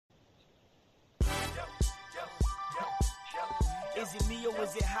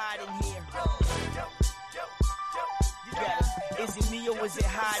is it hot in here? You got it. Is it me or is it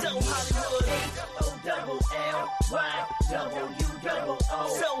hot in here? So Hollywood.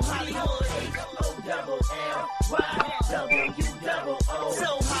 H-O-double-L-Y-W-O-O. So Hollywood. H-O-double-L-Y-W-O-O.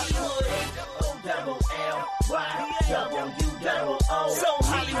 So Hollywood. H-O-double-L-Y-W-O-O. So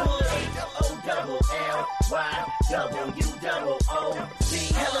Hollywood. H-O-double-L-Y-W-O-O.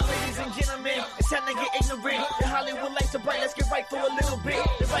 Hello, ladies and gentlemen. It's time to get ignorant. The Hollywood lights are bright. Let's get right for a little bit.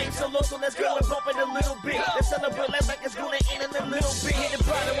 The vibe's so low, so let's go and bump it a little bit. Let's celebrate life like it's gonna end in a little bit. Hit the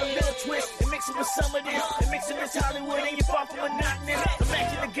bottom a little twist and mix it with some of this. And mix it with Hollywood and you're far from monotonous.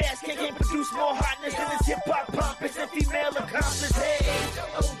 Imagine the gas can't produce more hotness than this hip hop pompous and female accomplice. Hey,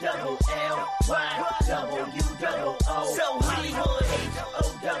 O-double-L-Y-W-O-O. So Hollywood.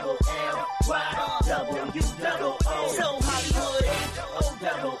 O-double-L-Y-W-O-O. So Hollywood.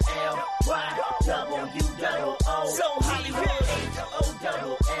 O-double-L-Y-W-O-O. So Hollywood.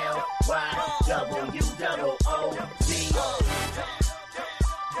 O-double-L-Y-W-O-O.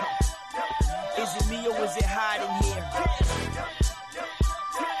 Is it me or is it hot in here?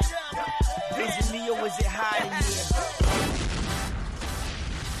 Is it me or is it hot in here?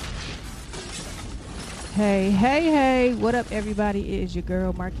 Hey, what up, everybody? It is your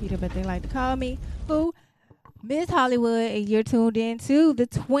girl, Marquita, but they like to call me, Miss Hollywood, and you're tuned in to the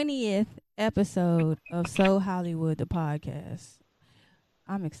 20th episode of So Hollywood, the podcast.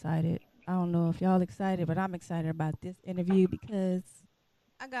 I'm excited. I don't know if y'all excited, but I'm excited about this interview because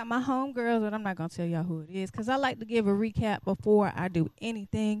I got my homegirls, but I'm not going to tell y'all who it is because I like to give a recap before I do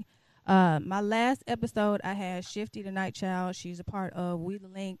anything. My last episode, I had Shifty the Night Child. She's a part of We The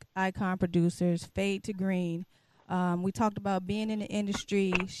Link, Icon Producers, Fade to Green. We talked about being in the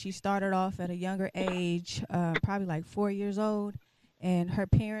industry. She started off at a younger age, probably like 4 years old, and her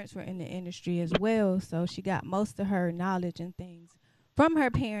parents were in the industry as well, so she got most of her knowledge and things from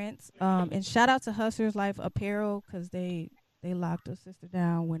her parents. And shout out to Hustlers Life Apparel because they locked her sister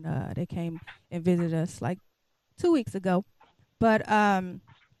down when they came and visited us like 2 weeks ago. But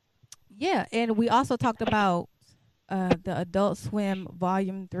yeah, and we also talked about the Adult Swim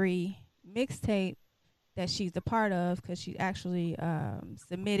Volume 3 mixtape that she's a part of because she actually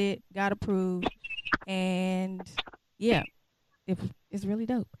submitted, got approved, and yeah, it's really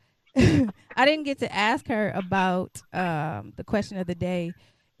dope. I didn't get to ask her about the question of the day,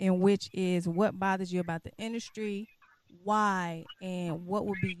 in which is what bothers you about the industry, why, and what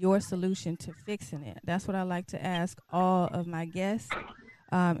would be your solution to fixing it. That's what I like to ask all of my guests,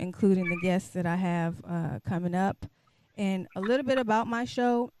 including the guests that I have coming up. And a little bit about my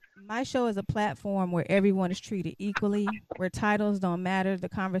show. My show is a platform where everyone is treated equally, where titles don't matter, the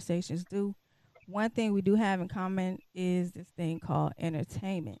conversations do. One thing we do have in common is this thing called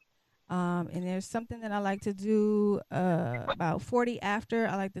entertainment. And there's something that I like to do about 40 after.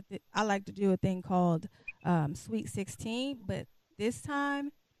 I like to do a thing called Sweet 16, but this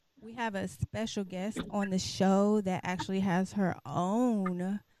time we have a special guest on the show that actually has her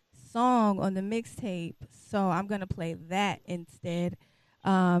own song on the mixtape. So I'm going to play that instead.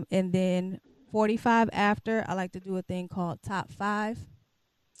 And then 45 after, I like to do a thing called Top 5.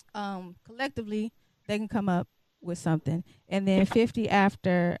 Collectively, they can come up with something. And then 50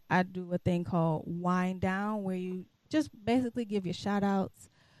 after, I do a thing called Wind Down, where you just basically give your shout outs,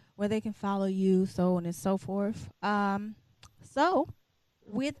 where they can follow you, so on and so forth. So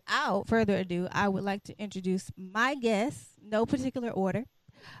without further ado, I would like to introduce my guests, no particular order.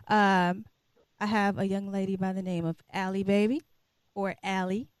 I have a young lady by the name of Allie Baby, or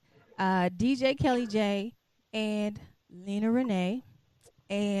Allie, DJ Kelly J, and Lena Renee.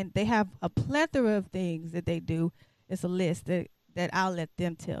 And they have a plethora of things that they do. It's a list that I'll let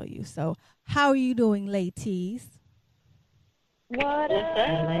them tell you. So how are you doing, ladies? What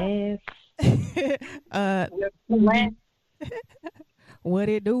up? What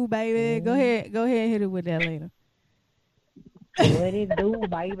it do, baby? Go ahead and hit it with that, Lena. What it do,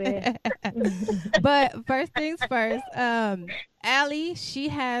 baby? But first things first, Allie, she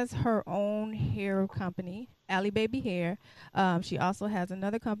has her own hair company, Allie Baby Hair. She also has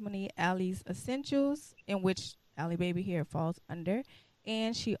another company, Allie's Essentials, in which Allie Baby Hair falls under.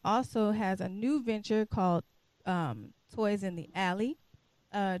 And she also has a new venture called Toys in the Alley.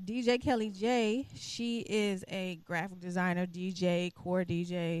 DJ Kelly J, she is a graphic designer, DJ, core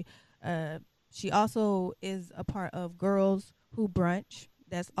DJ. She also is a part of Girls Who Brunch.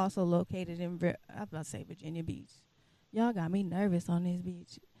 That's also located in, I was about to say Virginia Beach. Y'all got me nervous on this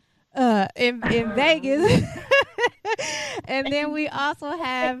beach. In Vegas. And then we also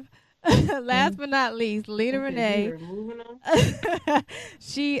have, last but not least, Lena Renee.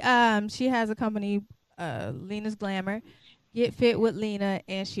 She has a company, Lena's Glamour. Get Fit with Lena,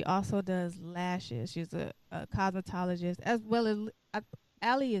 and she also does lashes. She's a cosmetologist, as well as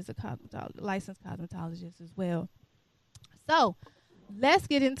Allie is a licensed cosmetologist as well. So let's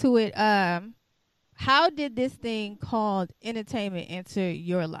get into it. How did this thing called entertainment enter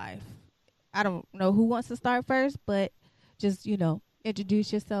your life? I don't know who wants to start first, but just,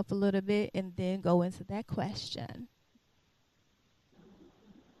 introduce yourself a little bit and then go into that question.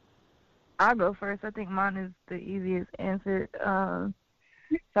 I'll go first. I think mine is the easiest answer. So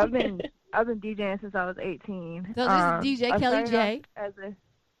I've been DJing since I was 18. So this is DJ Kelly J.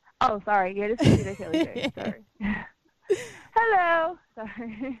 Sorry. Yeah, this is DJ Kelly J. Sorry. Hello.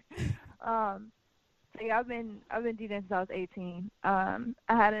 Sorry. So yeah, I've been DJing since I was 18. I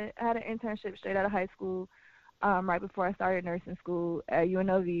had an internship straight out of high school, right before I started nursing school at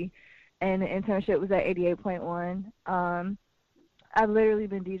UNLV, and the internship was at 88.1. I've literally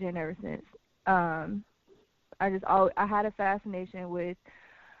been DJing ever since. I had a fascination with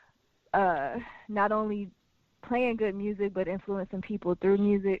not only playing good music, but influencing people through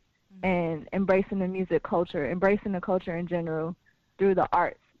music, and embracing the music culture, embracing the culture in general through the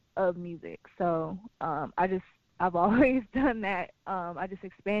arts of music. So I've always done that. I just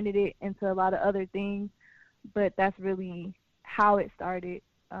expanded it into a lot of other things, but that's really how it started.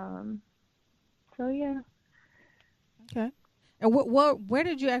 So yeah. Okay. And where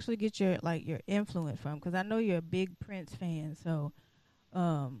did you actually get your influence from? Because I know you're a big Prince fan. So,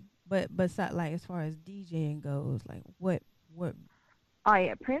 but as far as DJing goes, what? Oh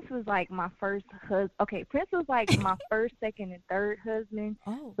yeah, Prince was like my first husband. Okay, Prince was like my first, second, and third husband.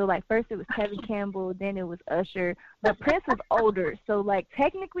 Oh. So first it was Kevin Campbell, then it was Usher. But Prince was older, so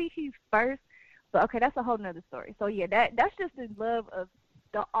technically he's first. But okay, that's a whole nother story. So yeah, that's just the love of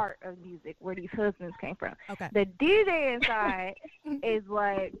the art of music, where these husbands came from. Okay. The DJ side is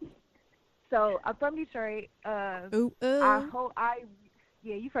so I'm from Detroit.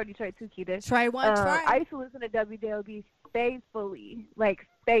 Yeah, you from Detroit too, Keita. Try. I used to listen to WDLB faithfully.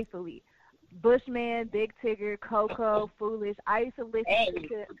 Bushman, Big Tigger, Coco, Foolish. I used to listen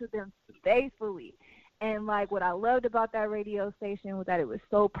to them faithfully. And what I loved about that radio station was that it was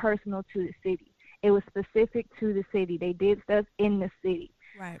so personal to the city. It was specific to the city. They did stuff in the city.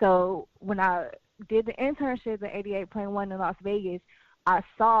 Right. So when I did the internship at 88.1 in Las Vegas, I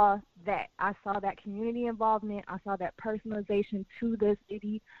saw that. I saw that community involvement. I saw that personalization to the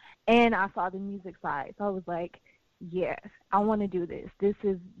city, and I saw the music side. So I was like, yes, I want to do this. This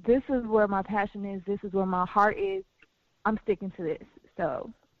is where my passion is. This is where my heart is. I'm sticking to this.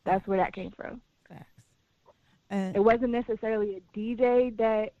 So that's where that came from. Facts. It wasn't necessarily a DJ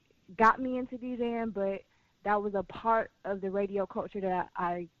that got me into DJing, but that was a part of the radio culture that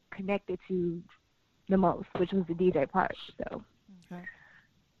I connected to the most, which was the DJ part. So. Okay.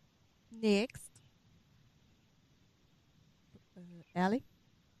 Next. Allie?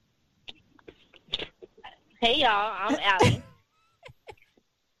 Hey, y'all. I'm Allie.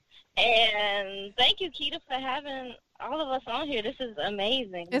 And thank you, Keita, for having all of us on here. This is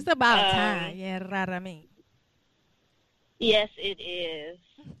amazing. It's about time. Yeah, Rarami. Yes, it is.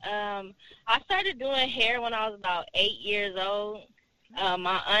 I started doing hair when I was about 8 years old.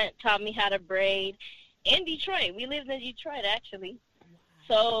 My aunt taught me how to braid in Detroit. We lived in Detroit, actually.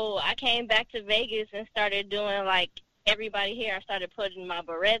 So I came back to Vegas and started doing everybody hair. I started putting my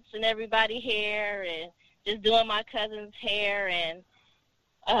barrettes in everybody's hair and just doing my cousin's hair. And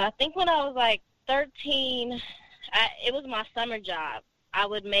I think when I was 13, it was my summer job. I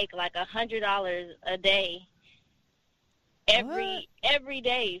would make $100 a day every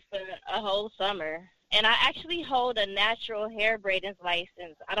day for a whole summer. And I actually hold a natural hair braiding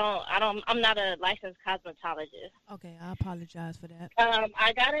license. I'm not a licensed cosmetologist. Okay, I apologize for that.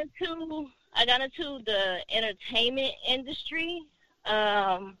 I got into the entertainment industry.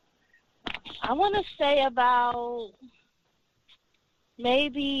 I want to say about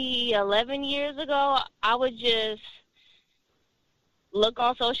maybe 11 years ago. I would just look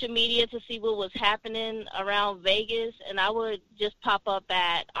on social media to see what was happening around Vegas, and I would just pop up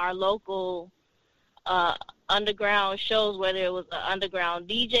at our local underground shows, whether it was an underground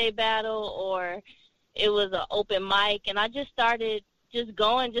DJ battle or it was an open mic, and I just started just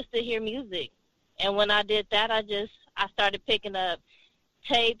going just to hear music. And when I did that, I started picking up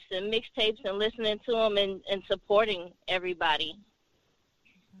tapes and mixtapes and listening to them and supporting everybody.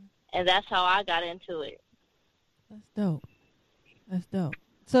 And that's how I got into it. That's dope.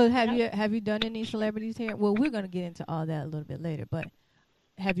 So have you done any celebrities here? Well, we're gonna get into all that a little bit later, but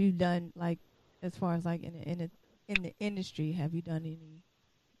have you done as far as in the industry, have you done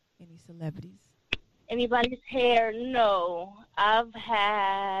any celebrities? Anybody's hair? No. I've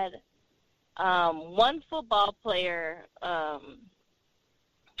had One football player,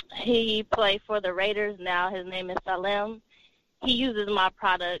 he played for the Raiders now. His name is Salem. He uses my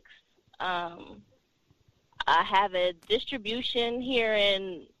products. I have a distribution here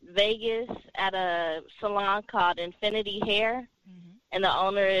in Vegas at a salon called Infinity Hair, and the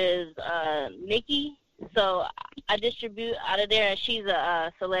owner is Nikki. So I distribute out of there, and she's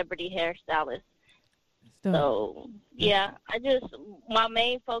a celebrity hairstylist. So, yeah, my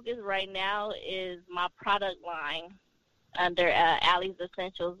main focus right now is my product line under Allie's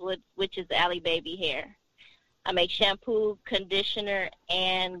Essentials, which is Allie Baby Hair. I make shampoo, conditioner,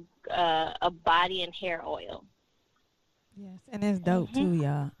 and a body and hair oil. Yes, and it's dope too,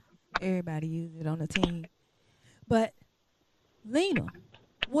 y'all. Everybody uses it on the team. But, Lena,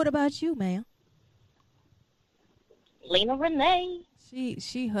 what about you, ma'am? Lena Renee.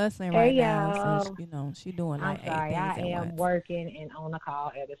 She hustling Hey, right now, y'all. so she doing I'm like 8 sorry, things I at am once. working and on the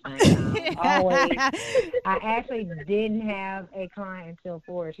call at the same time. Always. I actually didn't have a client until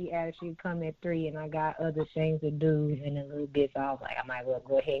 4. She actually come at 3, and I got other things to do in a little bit, so I was like, I might as well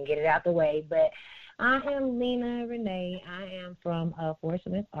go ahead and get it out the way. But I am Lena Renee. I am from Fort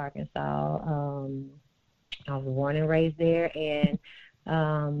Smith, Arkansas. I was born and raised there, and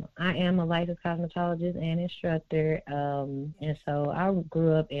I am a licensed cosmetologist and instructor, and so I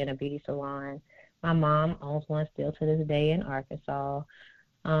grew up in a beauty salon. My mom owns one still to this day in Arkansas.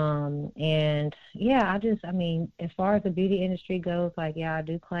 And yeah, as far as the beauty industry goes, like, yeah, I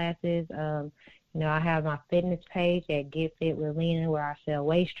do classes. I have my fitness page at Get Fit with Lena, where I sell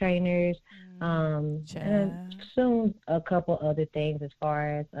waist trainers, and soon a couple other things as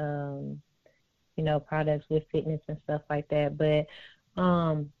far as, products with fitness and stuff like that. But,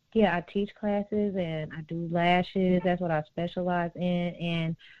 yeah, I teach classes and I do lashes. That's what I specialize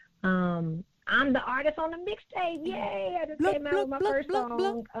in. And, I'm the artist on the mixtape. Yay! I just came out with my first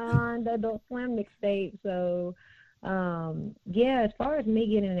song on the Adult Swim mixtape. So, yeah, as far as me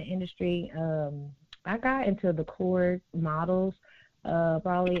getting in the industry, I got into the core models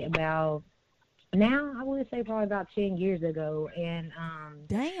probably about, now I would say probably about 10 years ago. And,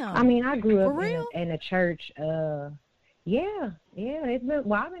 damn. I grew up For real? in a church. Yeah.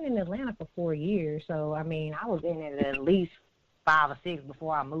 I've been in Atlanta for 4 years. So, I was in it at least 5 or 6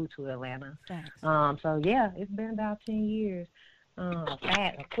 before I moved to Atlanta. So yeah, it's been about 10 years. A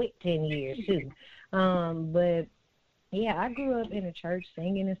quick 10 years too. But yeah, I grew up in a church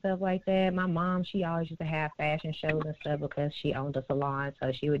singing and stuff like that. My mom, she always used to have fashion shows and stuff because she owned a salon, so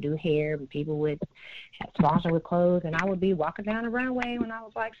she would do hair and people would sponsor with clothes, and I would be walking down the runway when I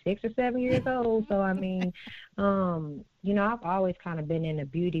was like 6 or 7 years old. So I've always kind of been in the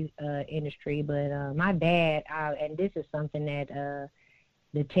beauty industry, but my dad, and this is something that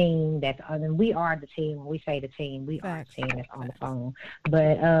the team we are the team. When we say the team, we are the team that's on the phone.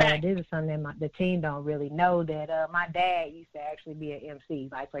 But this is something that the team don't really know, that my dad used to actually be an MC.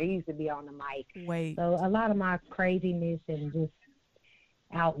 So he used to be on the mic. So a lot of my craziness and just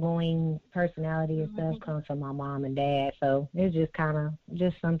outgoing personality and stuff comes from my mom and dad. So it's just kind of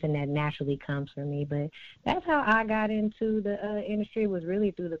just something that naturally comes from me. But that's how I got into the industry, was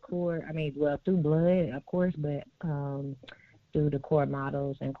really through the core. Through blood, of course, but through the core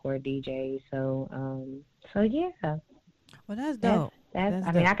models and core DJs. So yeah. Well, that's dope. That's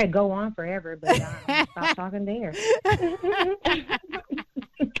dope. I could go on forever, but I'm gonna stop talking there.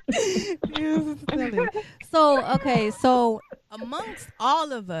 So amongst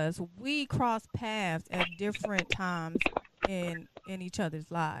all of us, we cross paths at different times in each other's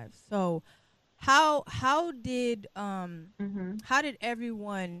lives. So how did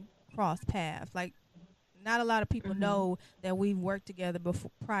everyone cross paths? Like, not a lot of people know that we've worked together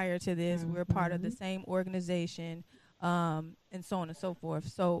prior to this. We're part of the same organization, and so on and so forth.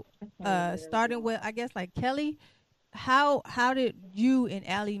 So, starting with, I guess, like Kelly, how did you and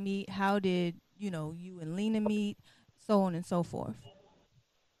Allie meet? How did you and Lena meet? So on and so forth.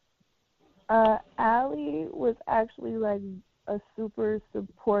 Allie was actually like a super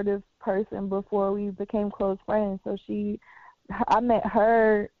supportive person before we became close friends. So I met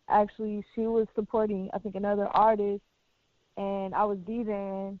her, actually, she was supporting, I think, another artist, and I was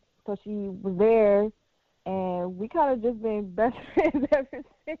DJing, so she was there, and we kind of just been best friends ever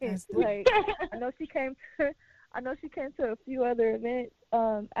since. Like, I know she came to a few other events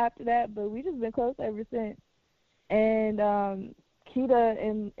after that, but we just been close ever since. And Keita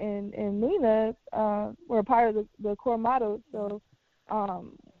and Lena were a part of the core models, so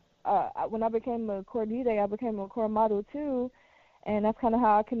when I became a core DJ, I became a core model too, and that's kind of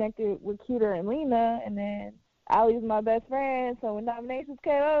how I connected with Keita and Lena. And then Allie's my best friend, so when nominations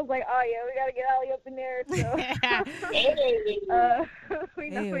came, I was like, oh yeah, we gotta get Allie up in there. So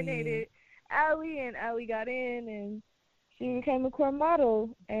we nominated Allie, and Allie got in, and she became a core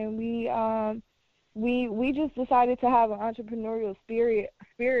model. And we just decided to have an entrepreneurial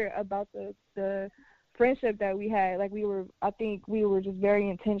spirit about the friendship that we had. Like I think we were just very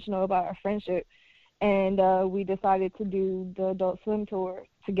intentional about our friendship, and we decided to do the Adult Swim tour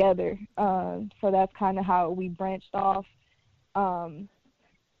together. So that's kind of how we branched off.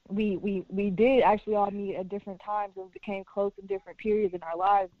 We did actually all meet at different times and became close in different periods in our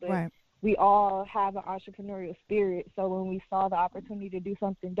lives, but Right. we all have an entrepreneurial spirit. So when we saw the opportunity to do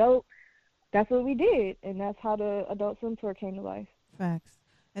something dope, that's what we did, and that's how the Adult Swim tour came to life. Facts.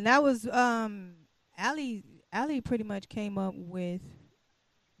 And that was Allie pretty much came up with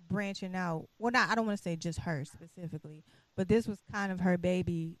branching out. Well, I don't want to say just her specifically, but this was kind of her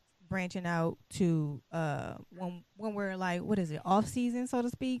baby, branching out to when we're like, what is it, off season, so to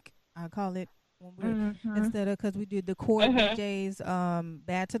speak. I call it when we're instead of, because we did the core DJs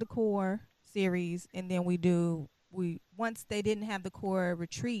Bad to the Core series, and then we once they didn't have the core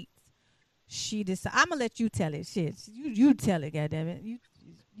retreats, she decided, I'm gonna let you tell it. Shit, you tell it, goddammit.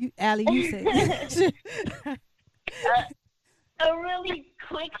 You Allie, you said. A really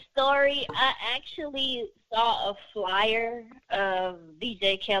quick story. I actually saw a flyer of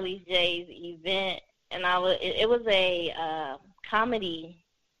DJ Kelly J's event, and it was a comedy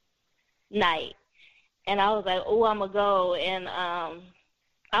night, and I was like, oh, I'm gonna go, and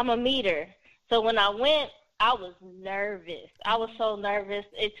I'm a meter. So when I went, I was nervous. I was so nervous.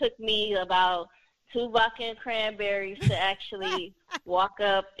 It took me about 2 vodka and cranberries to actually walk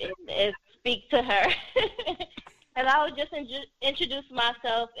up and speak to her. And I would just introduce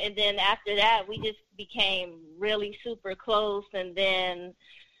myself, and then after that, we just became really super close. And then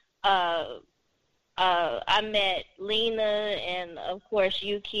I met Lena and, of course,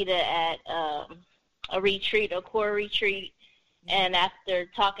 you, Keita, at a core retreat. And after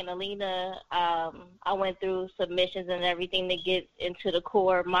talking to Lena, I went through submissions and everything to get into the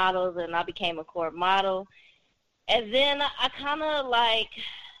core models, and I became a core model. And then I kind of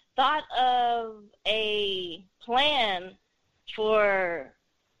thought of a plan for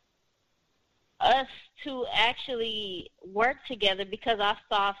us to actually work together, because I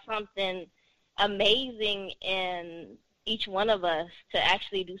saw something amazing in each one of us to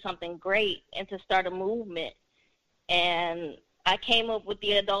actually do something great and to start a movement. And I came up with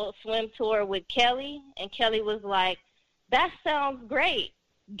the Adult Swim tour with Kelly, and Kelly was like, that sounds great.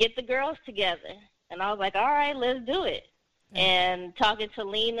 Get the girls together. And I was like, all right, let's do it. And talking to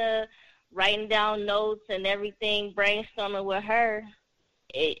Lena, writing down notes and everything, brainstorming with her,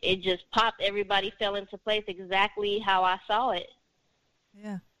 it just popped. Everybody fell into place exactly how I saw it.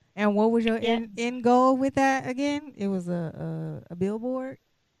 Yeah. And what was your end goal with that again? It was a billboard?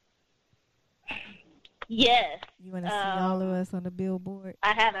 Yes. You want to see all of us on the billboard?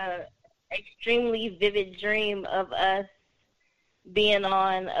 I had a extremely vivid dream of us being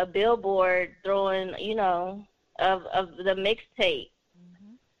on a billboard throwing, of the mixtape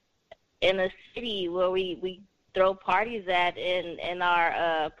in a city where we throw parties at in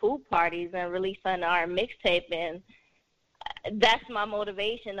our pool parties and releasing our mixtape. And that's my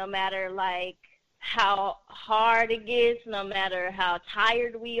motivation, no matter how hard it gets, no matter how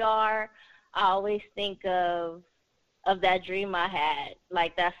tired we are. I always think of that dream I had.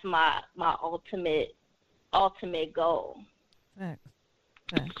 That's my ultimate goal. Facts.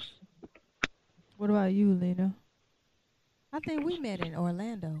 What about you, Lena? I think we met in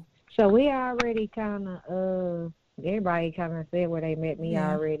Orlando. So we already kind of, everybody kind of said where they met me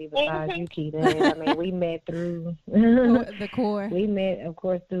already, besides you, Keita. I mean, we met through the core. We met, of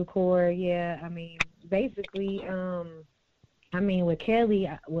course, through core. Yeah, I mean, basically, with Kelly,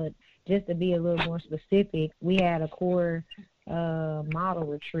 just to be a little more specific, we had a core model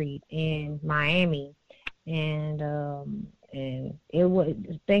retreat in Miami, and it was,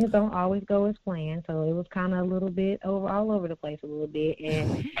 things don't always go as planned, so it was kind of a little bit all over the place a little bit,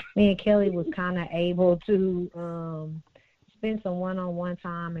 and me and Kelly was kind of able to spend some one-on-one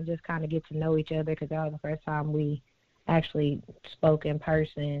time and just kind of get to know each other, because that was the first time we actually spoke in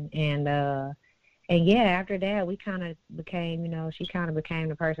person, and yeah, after that, we kind of became, she kind of became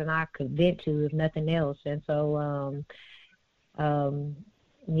the person I could vent to, if nothing else. And so,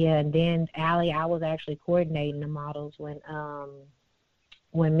 and then Allie, I was actually coordinating the models when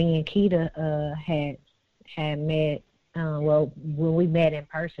me and Keita had met. When we met in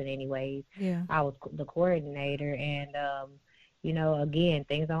person, anyways. Yeah. I was the coordinator, and again,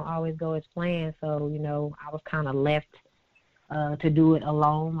 things don't always go as planned. So, I was kind of left to do it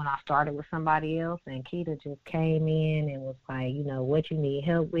alone when I started with somebody else, and Keita just came in and was like, what you need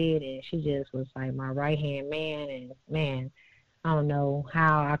help with, and she just was like my right-hand man, and man, I don't know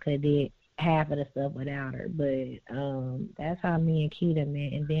how I could have did half of the stuff without her. But that's how me and Keita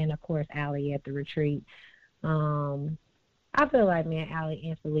met. And then, of course, Allie at the retreat. I feel like me and Allie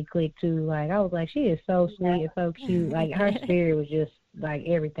instantly clicked too. Like, I was like, she is so sweet and so cute. Like, her spirit was just like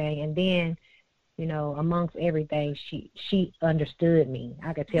everything. And then, you know, amongst everything, she understood me.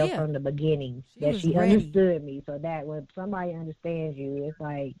 I could tell from the beginning that she understood me. So that when somebody understands you, it's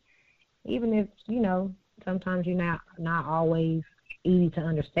like, even if, you know, sometimes you're not always easy to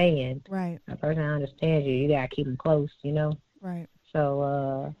understand. Right. A person that understands you, you gotta keep them close, you know. Right.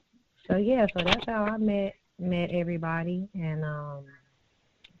 So yeah, so that's how I met everybody, and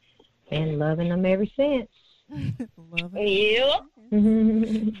been loving them ever since.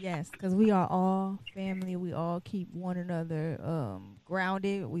 Yes, because we are all family. We all keep one another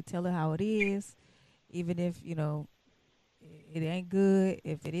grounded. We tell it how it is, even if, you know, it ain't good.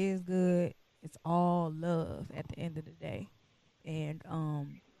 If it is good, it's all love at the end of the day. And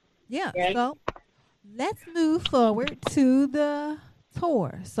so let's move forward to the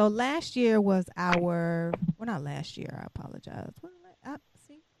tour. So last year was not last year, I apologize.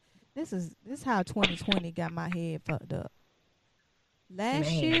 See, this is how 2020 got my head fucked up.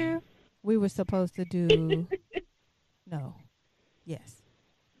 Last year we were supposed to do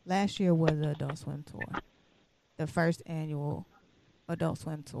last year was the Adult Swim tour, the first annual Adult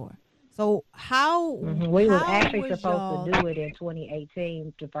Swim tour. So we was actually supposed to do it in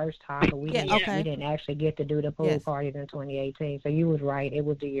 2018 the first time, but we didn't actually get to do the pool parties in 2018. So you was right; it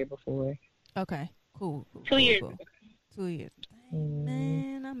was the year before. Okay, cool. 2 years. 2 years.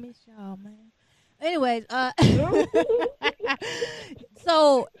 Man, I miss y'all, man. Anyways,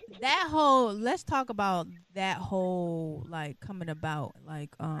 so let's talk about that whole like coming about,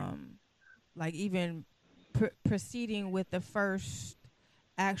 like even proceeding with the first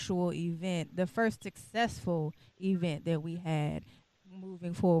actual event, the first successful event that we had,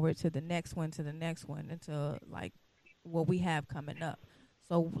 moving forward to the next one, until like what we have coming up.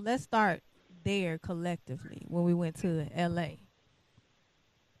 So let's start there collectively when we went to LA.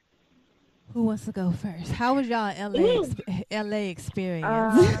 Who wants to go first? How was y'all LA experience?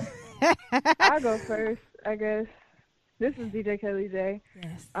 I'll go first, I guess. This is DJ Kelly J.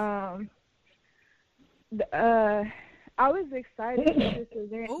 Yes. I was excited for this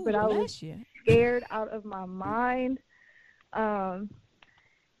event, but I was scared out of my mind.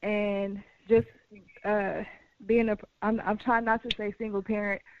 And just I'm trying not to say single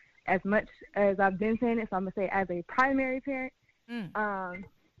parent as much as I've been saying it, so I'm going to say as a primary parent.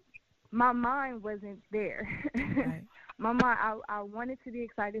 My mind wasn't there. Right. My mind, I wanted to be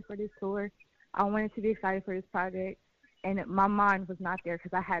excited for this tour. I wanted to be excited for this project, and my mind was not there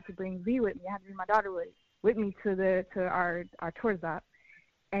because I had to bring V with me. I had to bring my daughter with me to our tour stop.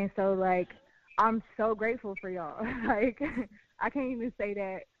 And so, like, I'm so grateful for y'all. Like, I can't even say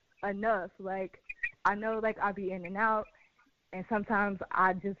that enough. Like, I know, like, I'll be in and out, and sometimes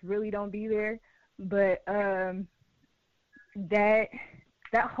I just really don't be there. But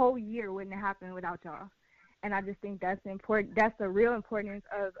that whole year wouldn't have happened without y'all. And I just think that's important. That's the real importance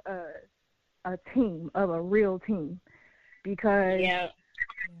of a team, of a real team. Because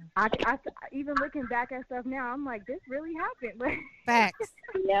I even looking back at stuff now, I'm like, this really happened. Facts.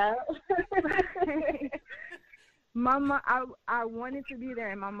 Yeah. I wanted to be there,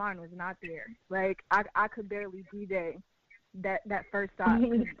 and my mind was not there. Like, I could barely DJ that first stop.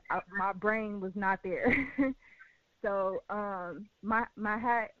 My brain was not there. So my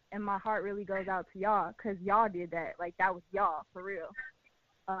hat and my heart really goes out to y'all, because y'all did that. Like, that was y'all, for real.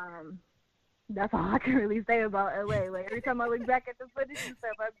 That's all I can really say about LA. Like, every time I look back at the footage and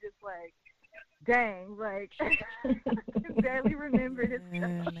stuff, I'm just like, dang, like, I can barely remember this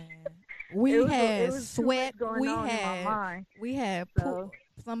stuff. We had sweat. We had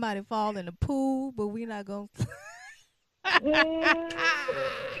somebody fall in the pool, but we're not going to.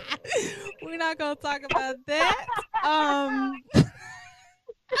 We're not gonna talk about that. Oh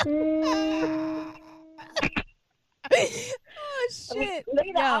shit!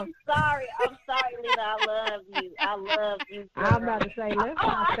 Lena, I'm sorry, Lena. I love you. I'm about to say, let's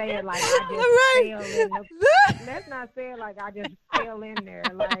not say it like I just fell in the. Let's not say it like I just fell in there.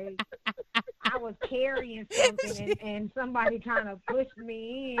 Like, I was carrying something and somebody kind of pushed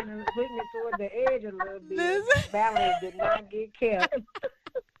me in and put me toward the edge a little bit. Balance did not get kept.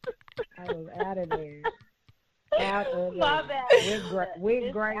 I was out of there. My bad.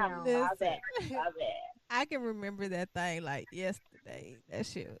 With gray on. My bad. I can remember that thing like yesterday. That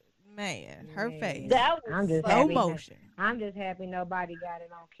shit, man, her face. That was slow motion. I'm just happy nobody got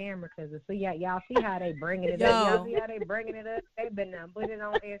it on camera, because y'all see how they bringing it up. Y'all see how they bringing it up. They been putting it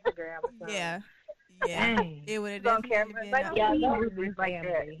on Instagram or something. Yeah. Dang. It would have on definitely camera. been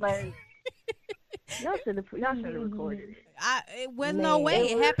Like Y'all should have recorded it. It was no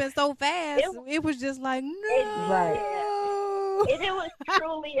way. It happened so fast. It was just like, no. Right. It was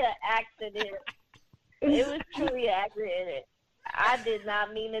truly an accident. It was truly an accident. I did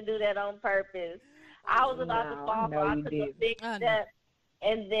not mean to do that on purpose. I was about to fall, so I took a big step.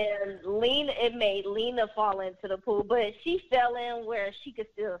 And then it made Lena fall into the pool, but she fell in where she could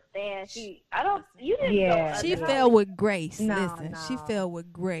still stand. She fell with grace. No. She fell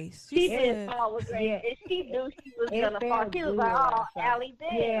with grace. She did fall with grace. And she knew she was going to fall. She was like, oh, Allie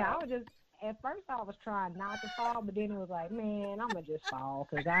did. Yeah, at first I was trying not to fall, but then it was like, man, I'm going to just fall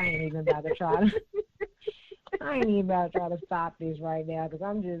because I ain't even about to try to stop this right now because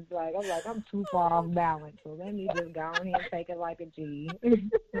I'm too far off balance. So let me just go on here and take it like a G.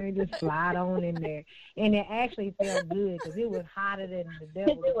 Let me just slide on in there. And it actually felt good because it was hotter than the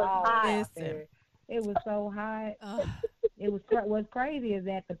devil's balls out there. It was so hot. It was what's crazy is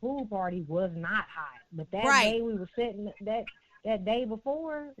that the pool party was not hot, but that day we were sitting that day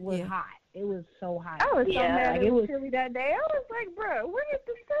before was hot. It was so hot. I was so mad it was chilly that day. I was like, bro, where did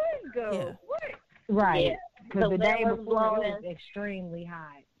the sun go? Yeah. What? Right. Because the day before it was extremely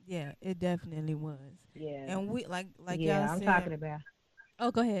hot. Yeah, it definitely was. Yeah. And we like yeah, y'all I'm said. talking about.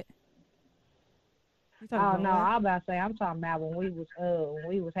 Oh, go ahead. Oh no, I was about to say I'm talking about when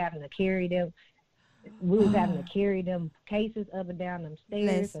we was having to carry them. We was having to carry them cases up and down them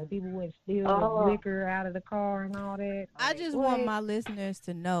stairs so people wouldn't steal the liquor out of the car and all that. I just want my listeners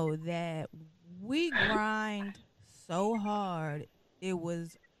to know that we grind so hard it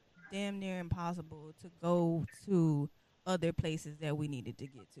was damn near impossible to go to other places that we needed to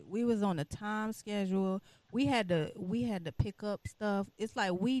get to. We was on a time schedule. We had to pick up stuff. It's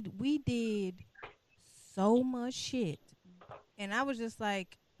like we did so much shit, and I was just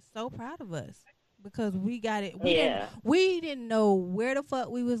like so proud of us because we got it. We didn't know where the fuck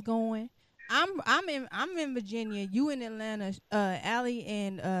we was going. I'm in Virginia. You in Atlanta. Allie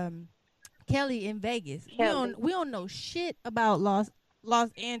and Kelly in Vegas. We don't know shit about Los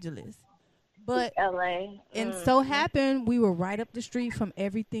Angeles, but LA. And so happened we were right up the street from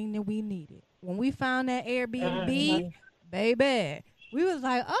everything that we needed. When we found that Airbnb, baby, we was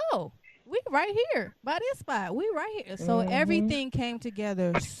like, oh, we right here by this spot. We right here. So everything came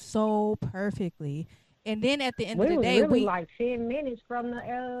together so perfectly. And then at the end of the day, we like 10 minutes from the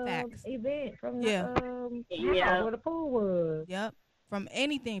event, from the house where the pool was. Yep. From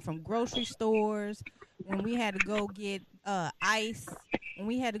anything, from grocery stores, when we had to go get ice, when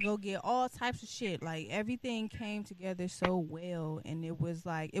we had to go get all types of shit. Like, everything came together so well, and it was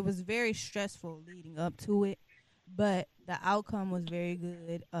very stressful leading up to it, but the outcome was very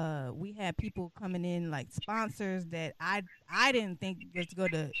good. We had people coming in, like sponsors that I didn't think was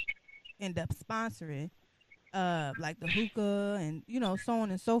going to end up sponsoring, like the hookah and, so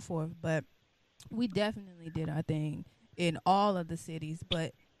on and so forth. But we definitely did our thing in all of the cities,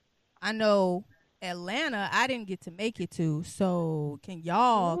 but I know Atlanta I didn't get to make it to, so can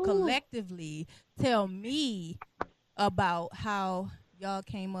y'all collectively tell me about how y'all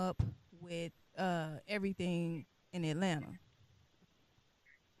came up with everything in Atlanta?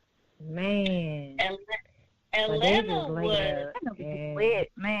 Man, Atlanta was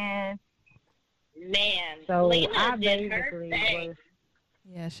lit, man. So Lena I did her basically thing. was.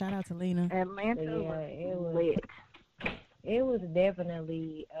 Yeah, shout out to Lena. Atlanta was lit. It was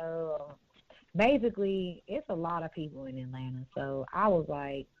definitely, basically, it's a lot of people in Atlanta. So I was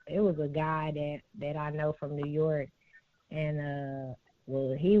like, it was a guy that I know from New York. And,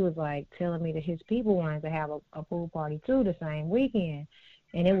 he was like telling me that his people wanted to have a pool party too the same weekend.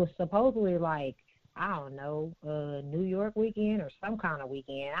 And it was supposedly like, I don't know, New York weekend or some kind of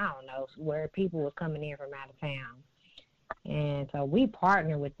weekend. I don't know, where people was coming in from out of town. And so we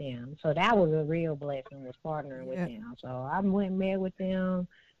partnered with them. So that was a real blessing, was partnering with them. So I went and met with them.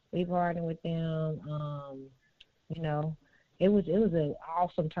 We partnered with them. It was an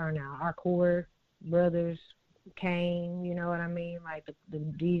awesome turnout. Our core brothers came, you know what I mean? Like the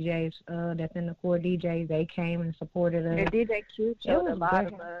DJs that's in the core DJs, they came and supported us. And DJ Q showed a lot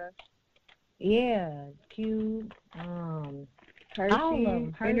of love. Yeah, Q.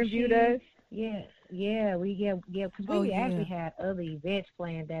 Hershey interviewed us. Yeah, we because we actually had other events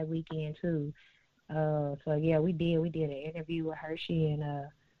planned that weekend too. So yeah, we did an interview with Hershey and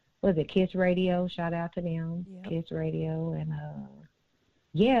was it Kiss Radio? Shout out to them, Kiss Radio, and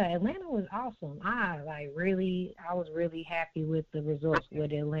Atlanta was awesome. I was really happy with the results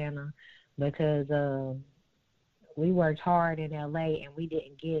with Atlanta because we worked hard in LA and we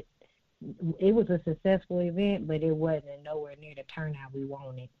didn't get. It was a successful event, but it wasn't nowhere near the turnout we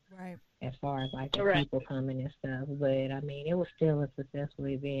wanted. Right. As far as like the people coming and stuff, but I mean, it was still a successful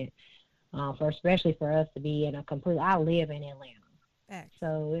event. especially for us to be in a complete. I live in Atlanta. Facts.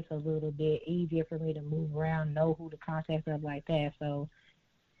 So it's a little bit easier for me to move around, know who to contact, stuff like that. So,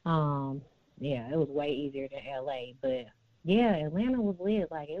 yeah, it was way easier than LA. But yeah, Atlanta was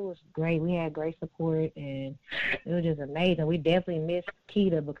lit. Like, it was great. We had great support, and it was just amazing. We definitely missed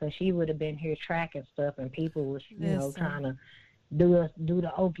Keita because she would have been here tracking stuff, and people was, trying to do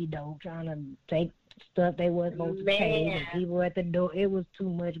the okie doke, trying to take stuff they wasn't supposed to take, and people at the door. It was too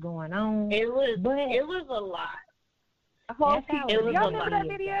much going on. It was a lot. Y'all it was remember that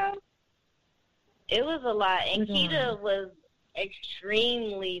video? It was a lot, and Keita was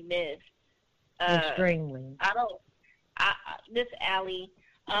extremely missed. Extremely. This Allie,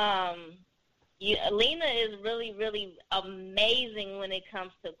 Alina is really, really amazing when it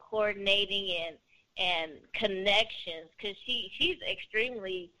comes to coordinating and connections, because she's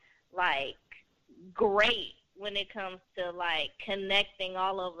extremely, like, great when it comes to, like, connecting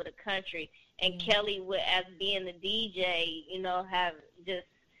all over the country. And Kelly, as being the DJ, have just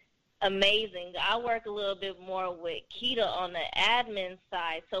amazing. I work a little bit more with Keita on the admin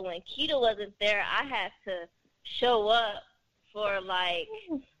side. So when Keita wasn't there, I had to show up for, like,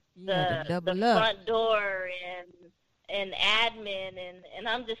 the front door and admin. And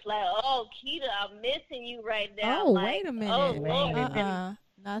I'm just like, oh, Keita, I'm missing you right now. Oh, like, wait a minute. Oh, Lord.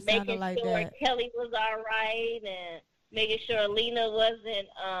 Not making like sure that. Kelly was all right and making sure Alina wasn't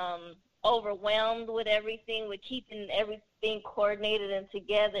overwhelmed with everything, with keeping everything coordinated and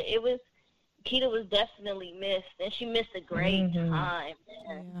together. Keita was definitely missed, and she missed a great time.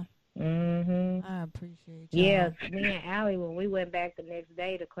 Yeah. Mhm. I appreciate you. Yeah, me and Allie, when we went back the next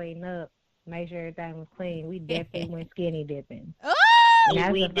day to clean up, make sure everything was clean, we definitely went skinny dipping. Oh! And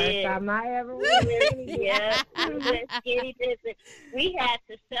that's we the did. first time I ever went skinny dipping. Yeah, we went skinny dipping. We had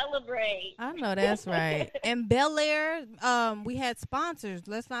to celebrate. I know that's right. And Bel Air, we had sponsors.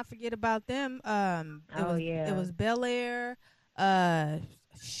 Let's not forget about them. It was Bel Air. God,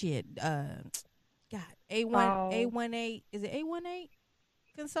 A18. Is it A18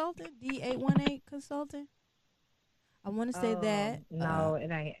 Consultant? D818 Consultant. I want to say that. No, it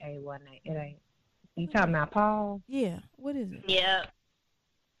ain't A18. It ain't. You talking about Paul? Yeah. What is it? Yeah.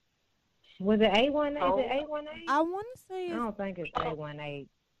 Was it A18? Is it A18? I want to say I don't think it's A18.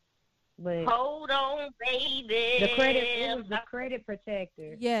 But hold on, baby. It was the Credit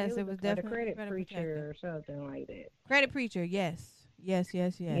Protector. Yes, it was definitely the Credit Preacher or something like that. Credit Preacher, yes. Yes.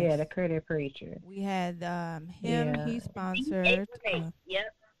 Yeah, the Credit Preacher. We had him. Yeah. He sponsored.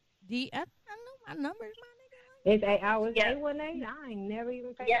 Yep. I know my numbers, my It's A18. Yep. A18. I ain't never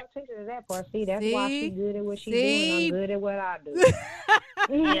even paid attention to that part. See, that's why she good at what she doing. I'm good at what I do.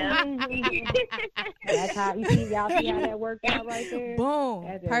 Yeah. That's how you see. Y'all see how that worked out right there. Boom.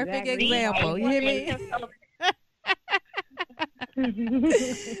 That's Perfect exactly example. You hear me?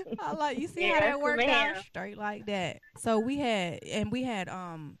 I like you see how that worked out straight like that. So we had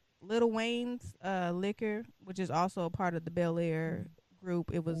Lil Wayne's liquor, which is also a part of the Bel Air group.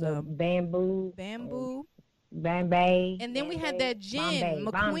 It was Bamboo. Bombay. And then we had that gin,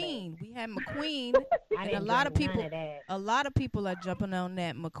 McQueen. We had McQueen. And a lot of people are jumping on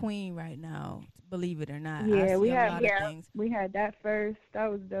that McQueen right now, believe it or not. Yeah, we had things. We had that first.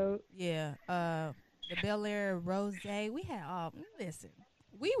 That was dope. Yeah. The Bel Air Rose. We had listen.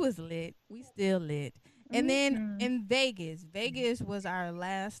 We was lit. We still lit. And then in Vegas was our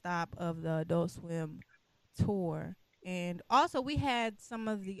last stop of the Adult Swim tour. And also we had some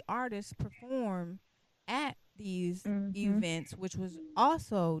of the artists perform at these events, which was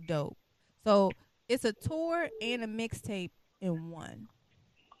also dope. So it's a tour and a mixtape in one.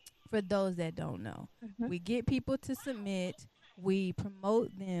 For those that don't know, we get people to submit. We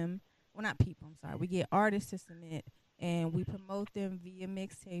promote them. Well, not people. I'm sorry. We get artists to submit, and we promote them via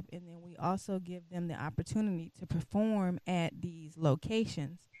mixtape, and then we also give them the opportunity to perform at these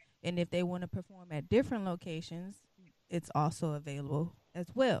locations. And if they want to perform at different locations, it's also available as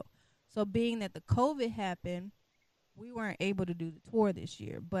well. So being that the COVID happened, we weren't able to do the tour this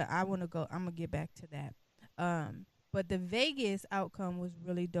year. But I'm going to get back to that. But the Vegas outcome was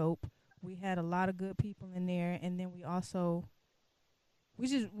really dope. We had a lot of good people in there. And then we also,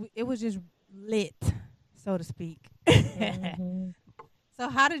 it was just lit, so to speak. So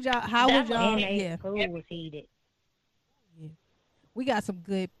how was y'all? Yeah. Food was heated. Yeah. We got some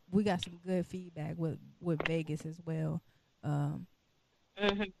good feedback with Vegas as well.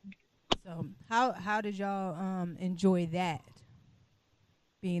 So how did y'all enjoy that?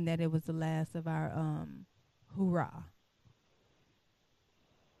 Being that it was the last of our hoorah.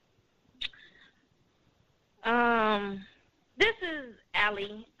 This is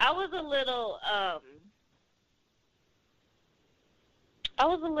Allie. I was a little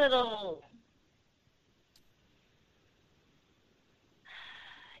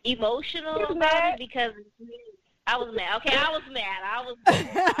emotional You about mad? it because I was mad. Okay, I was mad.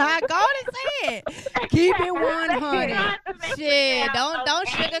 Go on and say it. Keep it 100. Not to make Shit, it sound don't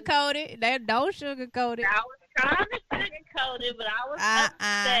okay. sugarcoat it. Don't sugarcoat it. I was trying to sugarcoat it, but I was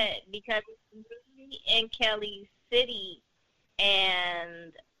upset because it's me and Kelly's city,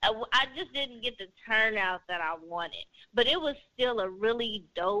 and I just didn't get the turnout that I wanted. But it was still a really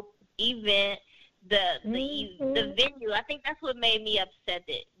dope event. The venue, I think that's what made me upset.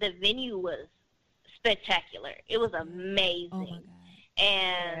 The venue was spectacular. It was amazing. Oh my God.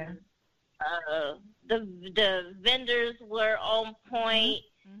 And the vendors were on point.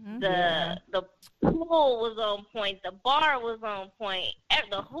 Mm-hmm. The pool was on point. The bar was on point.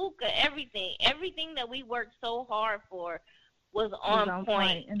 The hookah, everything that we worked so hard for was on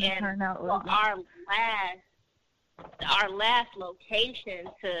point. And the turnout was our last location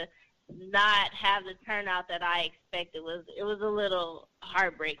to not have the turnout that I expected it was a little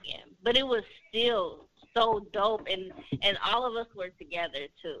heartbreaking, but it was still so dope, and all of us were together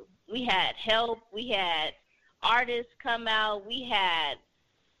too. We had help, we had artists come out, we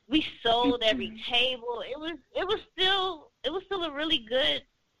sold every table. It was still a really good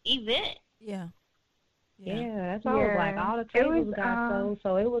event. Yeah. That's all. Yeah. Like all the tables got sold,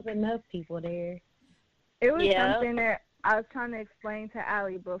 so it was enough people there. It was something that I was trying to explain to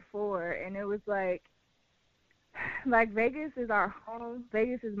Allie before, and it was like Vegas is our home.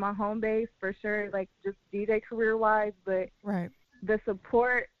 Vegas is my home base for sure, like just DJ career wise. But right, the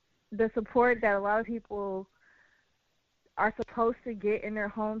support that a lot of people are supposed to get in their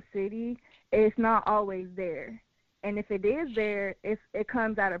home city is not always there. And if it is there, it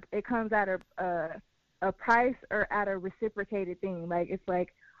comes at a price or at a reciprocated thing. Like it's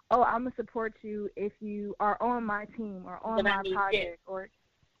like, oh, I'm gonna support you if you are on my team or on my project,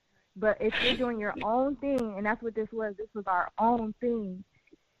 but if you're doing your own thing, and that's what this was. This was our own thing.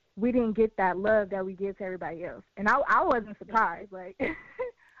 We didn't get that love that we give to everybody else, and I wasn't surprised. Like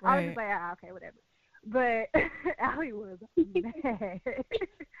I was just like, okay, whatever. But Allie was mad.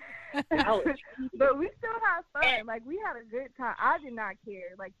 But we still had fun. Like we had a good time. I did not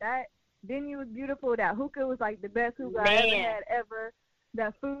care. Like that venue was beautiful. That hookah was like the best hookah I ever had ever.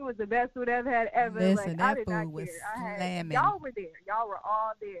 That food was the best food I ever had ever. Listen, like I did not care. Y'all were there. Y'all were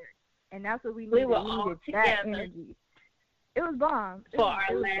all there, and that's what we needed. We needed that energy. It was bomb. For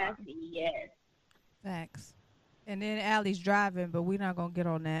our last, yes. Facts. And then Allie's driving, but we're not gonna get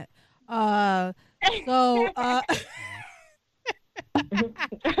on that. Also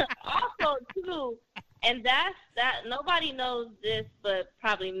too, and that nobody knows this, but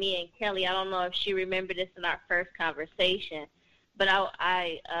probably me and Kelly. I don't know if she remembered this in our first conversation. But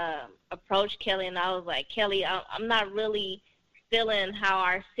I approached Kelly and I was like, Kelly, I'm not really feeling how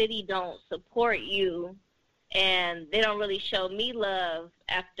our city don't support you, and they don't really show me love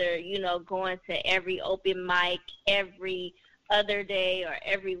after, going to every open mic every other day or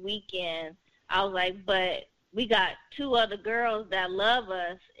every weekend. I was like, but we got 2 other girls that love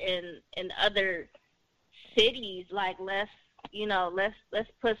us in other cities. Like, let's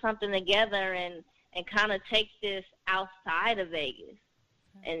put something together and kind of take this outside of Vegas.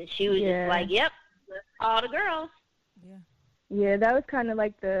 And she was just like, yep, let's call the girls. Yeah, that was kind of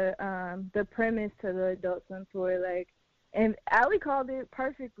like the premise to the Adult Swim tour. Like, and Allie called it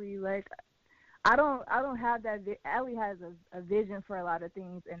perfectly. Like, I don't have that. Allie has a vision for a lot of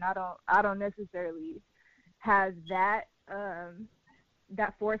things, and I don't necessarily have that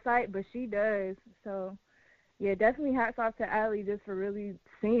that foresight, but she does. So yeah, definitely hats off to Allie just for really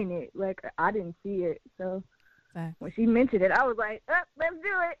seeing it. Like, I didn't see it, so when she mentioned it, I was like, let's do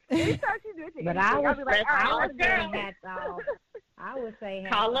it. Anytime she do it, but I would say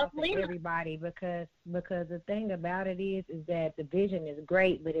hats off to everybody because the thing about it is that the vision is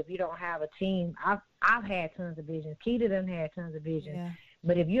great, but if you don't have a team, I've had tons of visions. Keita done had tons of visions. Yeah.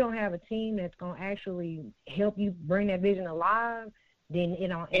 But if you don't have a team that's gonna actually help you bring that vision alive, then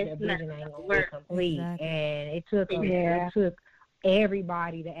the vision ain't gonna be complete. Exactly. And it took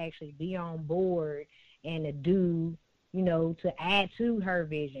everybody to actually be on board and to do, to add to her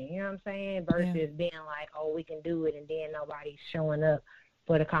vision. You know what I'm saying? Versus being like, oh, we can do it, and then nobody's showing up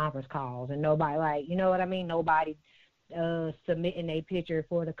for the conference calls, and nobody, like, you know what I mean? Nobody submitting a picture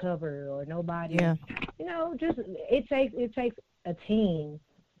for the cover, or nobody. Yeah. Just it takes a team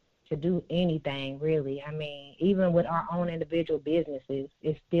to do anything, really. I mean, even with our own individual businesses,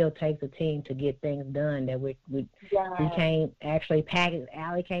 it still takes a team to get things done that we can't actually package.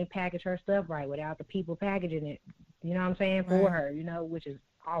 Allie can't package her stuff right without the people packaging it, you know what I'm saying, for her, which is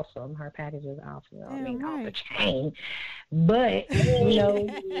awesome. Her package is awesome. Off the chain. But,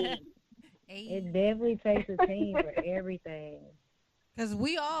 it definitely takes a team for everything. Because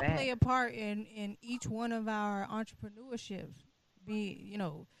we all play a part in each one of our entrepreneurships.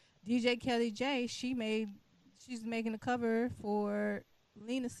 DJ Kelly J, she's making a cover for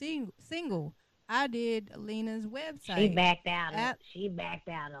Lena's single. I did Lena's website. She backed out on me,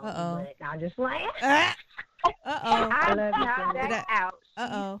 but I'm just playing. I love you, Kelly. backed out.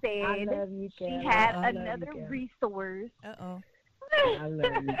 She I said love you, Kelly. she had I love another you, resource. I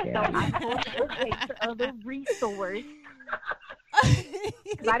love you, So Kelly. I told her to take the other resource.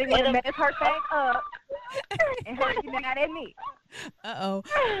 Because I didn't want to mess her thing up and her be mad at me.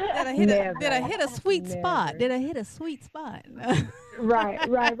 Did I hit a sweet spot? Did I hit a sweet spot? Right.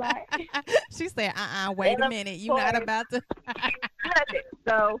 She said, wait a minute. You're not about to. Nothing.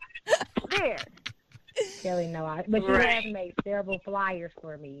 So, there. Kelly, no, but she has made several flyers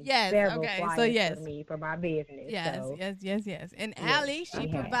for me. Yes, several okay. flyers So, yes. for me for my business. Yes, so. yes. And Yes, Allie, she she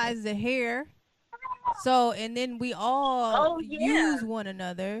provides the hair. So, and then we all use one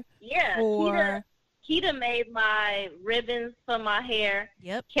another. Yeah, For Keita made my ribbons for my hair.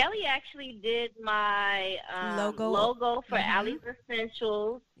 Yep. Kelly actually did my logo for Allie's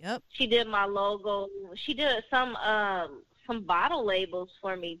Essentials. Yep. She did my logo. She did some bottle labels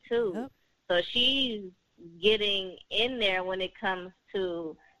for me too. Yep. So she's getting in there when it comes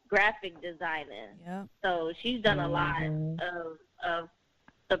to graphic designing. Yep. So she's done a lot of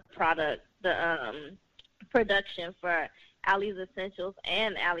the product, the production for Allie's Essentials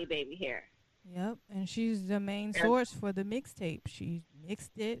and Allie Baby Hair. Yep, and she's the main source for the mixtape. She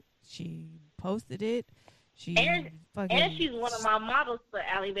mixed it, she posted it, and she's one of my models for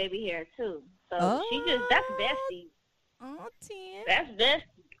Allie Baby Hair too. So that's bestie. Oh, 10. That's bestie.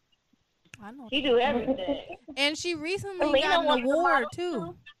 I know. She do everything. And she recently got an award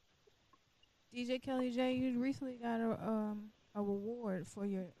too. DJ Kelly J, you recently got a reward for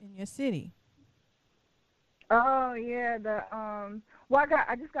in your city. Oh yeah,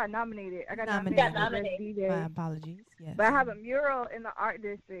 I just got nominated. I got nominated. For DJ. My apologies. Yes. But I have a mural in the art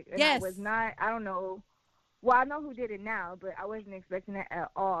district, and I was not. I don't know. Well, I know who did it now, but I wasn't expecting that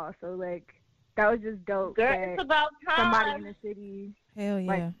at all. So that was just dope. Girl, that it's about time. Somebody in the city, hell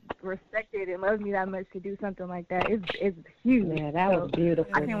yeah, respected and loved me that much to do something like that. It's huge. Yeah, that was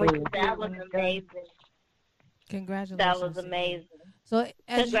beautiful. I can't wait to That was amazing. Congratulations. That was amazing. So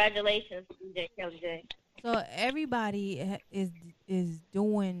congratulations, DJ Kelly J. So everybody is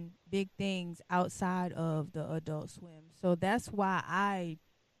doing big things outside of the Adult Swim. So that's why I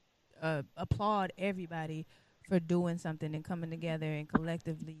applaud everybody for doing something and coming together and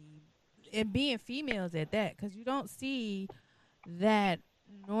collectively and being females at that, because you don't see that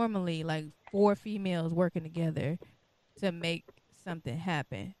normally, like 4 females working together to make something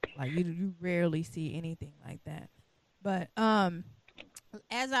happen. Like you rarely see anything like that. But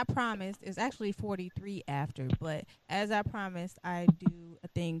as I promised, it's actually 43 after, but as I promised, I do a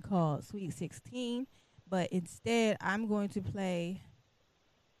thing called Sweet 16, but instead I'm going to play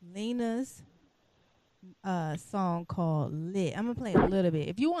Lena's song called Lit. I'm going to play a little bit.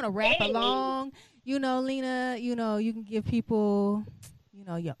 If you want to rap along, Lena, you can give people,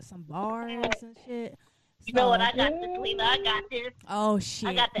 some bars and shit. You know what? I got this, Lena. I got this. Oh, shit.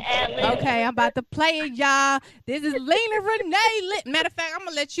 I got the ad-lib. Okay, I'm about to play it, y'all. This is Lena Renee. Matter of fact, I'm going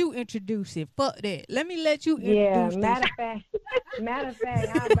to let you introduce it. Fuck that. Let me let you introduce it. Matter of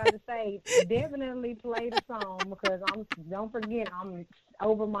fact, I was about to say, definitely play the song because don't forget, I'm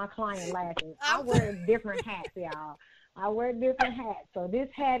over my client laughing. I wear different hats, y'all. I wear different hats. So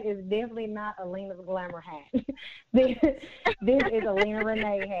this hat is definitely not a Lena's Glamour hat. This is a Lena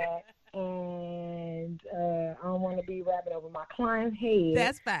Renee hat. And I don't want to be rapping over my client's head.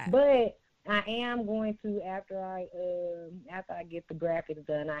 That's fine. But I am going to, after I get the graphics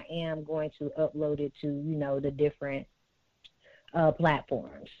done, I am going to upload it to, the different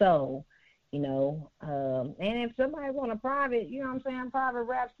platforms. So, and if somebody want a private, private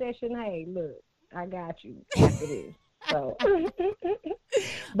rap session, hey, look, I got you after this. So,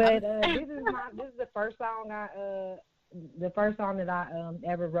 but this is the first song that I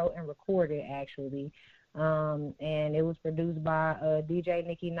ever wrote and recorded, actually. And it was produced by DJ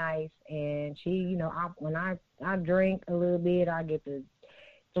Nikki Nice. And she, when I drink a little bit, I get to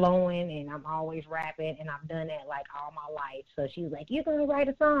flowing, and I'm always rapping, and I've done that like all my life. So she was like, "You're gonna write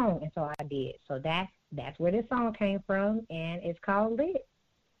a song," and so I did. So that's where this song came from, and it's called Lit.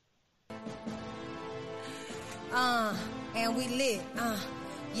 And we lit.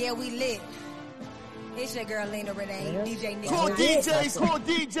 Yeah, we lit. It's your girl Lena Renee, DJ Nikki. Call DJs.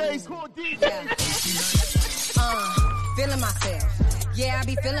 Yeah. Feeling myself. Yeah, I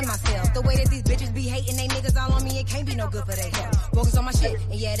be feeling myself. The way that these bitches be hating they niggas all on me, it can't be no good for they health. Focus on my shit,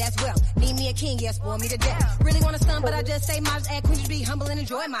 and yeah, that's well. Need me a king, yeah, spoil me to death. Really want a son, but I just say my act queen, just be humble and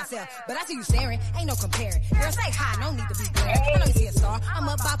enjoy myself. But I see you staring, ain't no comparing. Girl, say hi, no need to be glaring. I know you see a star, I'm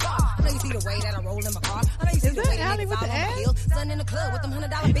up by far. I know you see the way that I roll in my car. I know you see the way that niggas all on my heel. Sun in the club with them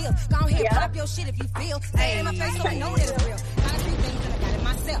 $100 bills. Go ahead, put up your shit if you feel. Say it in my face so we know that it's real. Got a few things that I got in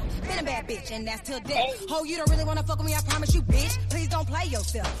myself. Been a bad bitch, and that's till death. Oh, you don't really wanna fuck with me, I promise you, bitch. Please don't play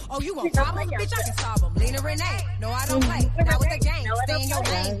yourself. Oh, you want problems? Bitch, I can solve them. Lena Renee. No, I don't play. Not with the game. Stay in your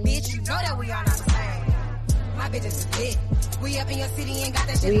lane, bitch. You know that we are not the same. My bitches is lit. We up in your city and got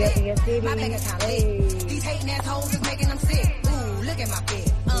that shit lit. My bank account lit. These hating assholes is making them sick. Ooh, look at my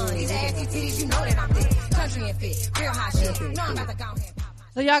fit. These assy titties, you know that I'm thick. Country and fit. Real hot shit. No, I'm about to go ahead and pop.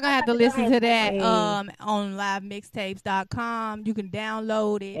 So y'all gonna have to listen to that on livemixtapes.com. You can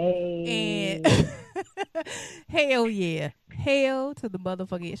download it. And hell yeah. Hell to the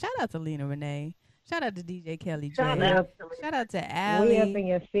motherfucking shout out to Lena Renee. Shout out to DJ Kelly J. Shout out to Allie. We up in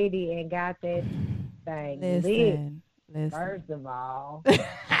your city and got that thing Listen. First of all,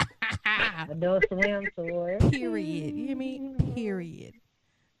 Adult Swim tour. Period. You hear me? Period.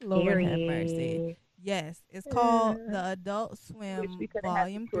 Lord have mercy. Yes, it's called the Adult Swim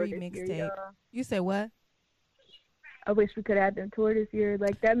Volume 3 mixtape. You say what? I wish we could have them tour this year.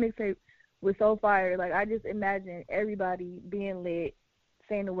 Like, that mixtape was so fire. Like, I just imagine everybody being lit,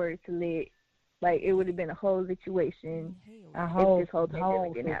 saying the words to lit. Like, it would have been a whole situation. A whole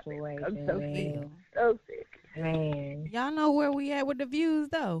situation. Like, I'm so sick. So sick. Man. Y'all know where we at with the views,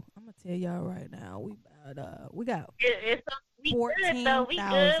 though. I'm going to tell y'all right now. We got we good, though. We good. We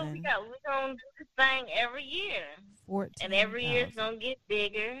gonna do this thing every year. 14, and every year it's gonna get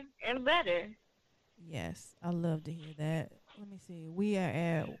bigger and better. Yes, I love to hear that. Let me see. We are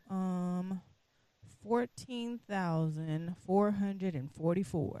at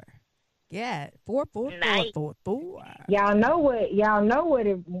 14,444. Yeah, 44444. Y'all know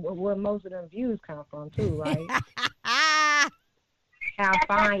what most of them views come from too, right? How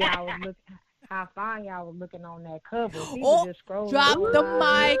fine y'all was looking on that cover. People just scrolling. Drop the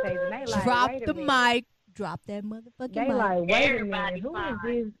mic. Like, drop the mic. Drop that motherfucking mic. They like, wait a minute.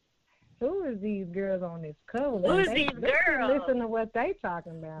 Who is these girls on this cover? Who is these girls? Listen to what they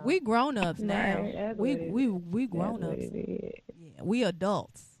talking about. We grown ups now. Right, we grown ups. Yeah, we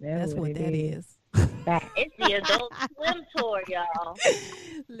adults. That's what that is. It's the Adult Swim tour, y'all.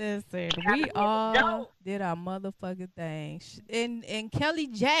 Listen, we all did our motherfucking thing. And Kelly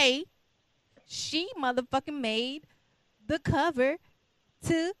J, she motherfucking made the cover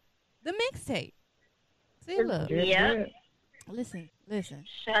to the mixtape. See, look. Yeah. Listen.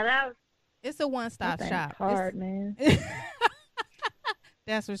 Shout out. It's a one-stop shop. Hard, man.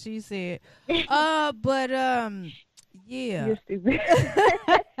 That's what she said. But yeah. You're stupid.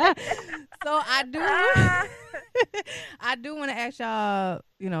 So I do want to ask y'all,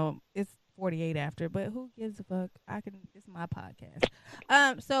 it's 48 after, but who gives a fuck? It's my podcast.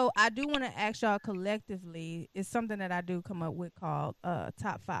 So I do want to ask y'all collectively, it's something that I do come up with called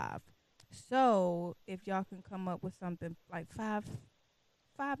top 5. So if y'all can come up with something like five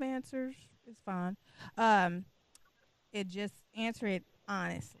answers, it's fine. It just answer it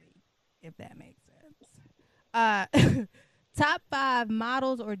honestly, if that makes sense. Top 5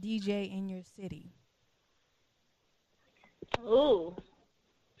 models or DJ in your city. Ooh.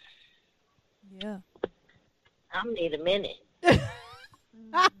 Yeah. I'm gonna need a minute.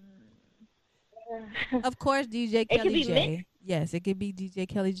 Of course, DJ Kelly J. Mixed. Yes, it could be DJ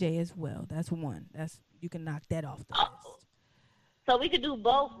Kelly J as well. That's one. You can knock that off the list. So we could do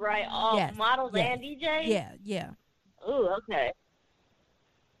both, right? All yes. models yes. and DJ? Yeah. Ooh, okay.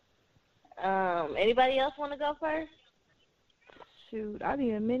 Anybody else want to go first? Shoot, I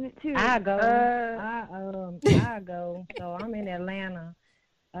need a minute too. I go. So I'm in Atlanta.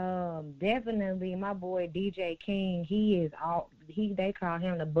 Definitely my boy DJ King. They call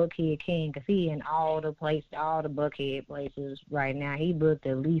him the Buckhead King because he in all the Buckhead places right now. He booked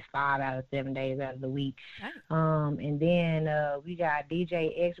at least 5 out of 7 days out of the week. And then we got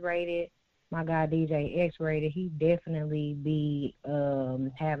DJ X-Rated. My guy DJ X-Rated, he definitely be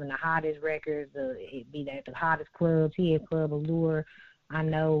having the hottest records. Be at the hottest clubs. He at Club Allure. I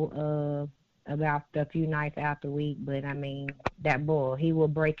know about a few nights out the week, but I mean that boy, he will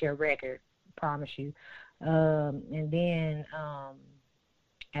break your record, promise you. And then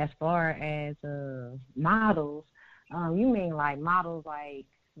as far as models, you mean like models like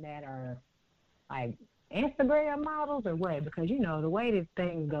that are like Instagram models or what? Because the way that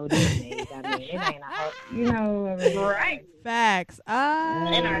things go these days, I mean, it ain't right? Facts. In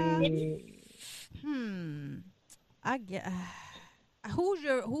our city. I get. who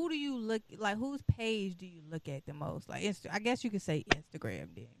do you look like? Whose page do you look at the most? Like, I guess you could say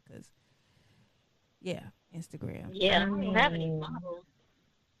Instagram then, because Instagram. Yeah, I I don't have any mean, models.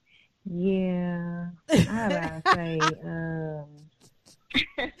 yeah, I gotta say,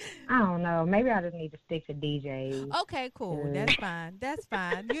 I don't know. Maybe I just need to stick to DJs. Okay, cool. That's fine. That's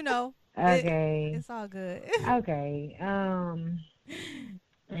fine. You know, Okay, it's all good. okay. And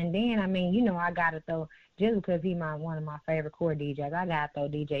then I mean, you know, I gotta throw just because he one of my favorite core DJs. I gotta throw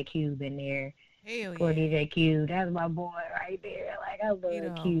DJ Cube in there. Hell Core yeah. DJ Cube, that's my boy right there. Like I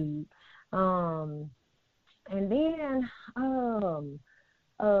love Cube. And then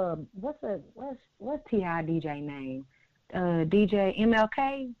what's T.I. DJ name? DJ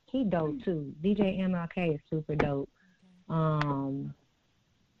MLK, he dope too. DJ MLK is super dope.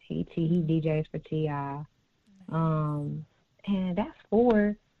 He DJs for T.I. And that's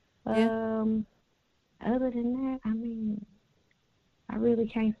 4. Other than that, I mean, I really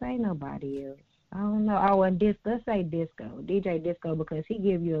can't say nobody else. I don't know. Oh, and let's say Disco, DJ Disco, because he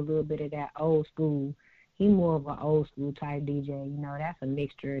give you a little bit of that old school. He more of an old school type DJ. You know, that's a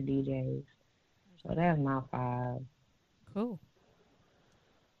mixture of DJs. So that's my 5. Cool.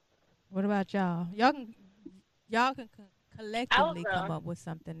 What about y'all? Y'all can collectively come up with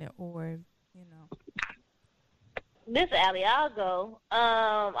something that, or you know. This Allie, I'll go.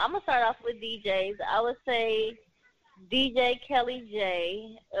 I'm gonna start off with DJs. I would say DJ Kelly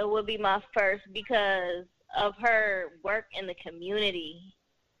J would be my first because of her work in the community.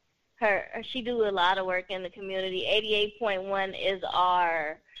 She do a lot of work in the community. 88.1 is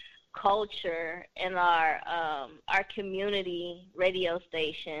our culture and our community radio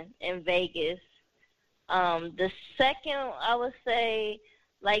station in Vegas. The second, I would say,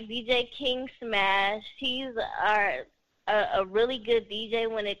 like DJ King Smash. He's a really good DJ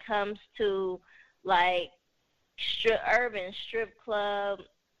when it comes to like urban strip club,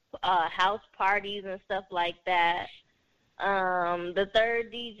 house parties and stuff like that. The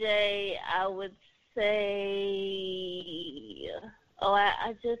third DJ, I would say,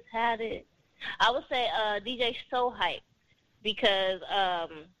 I just had it. I would say DJ So Hype because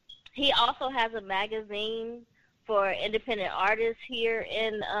he also has a magazine for independent artists here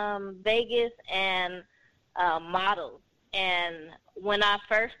in Vegas and models. And when I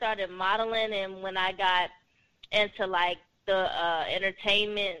first started modeling and when I got into like the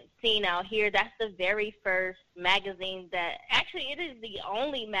entertainment scene out here, that's the very first magazine that, actually it is the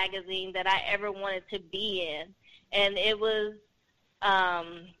only magazine that I ever wanted to be in. And it was,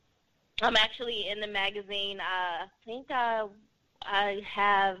 I'm actually in the magazine, I think I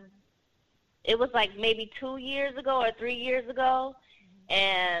have, it was like maybe 2 years ago or 3 years ago,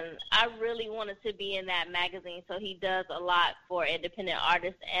 and I really wanted to be in that magazine. So he does a lot for independent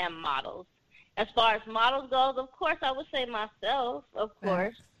artists and models. As far as models goes, of course, I would say myself, of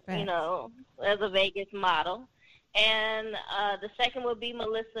course, you know, as a Vegas model. And the second would be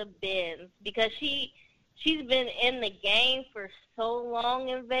Melissa Benz because she's been in the game for so long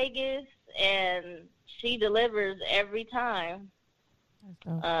in Vegas, and she delivers every time.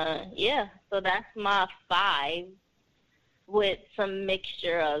 So that's my 5 with some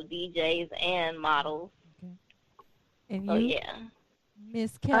mixture of DJs and models. Okay. And so, you,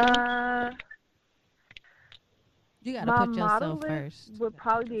 Miss Kelly? You got to put yourself first. Would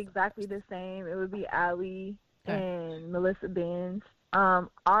probably be exactly the same. It would be Allie and Melissa Benz.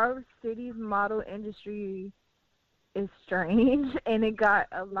 Our city's model industry is strange, and it got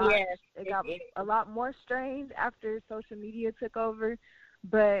a lot. Yes, it got a lot more strange after social media took over.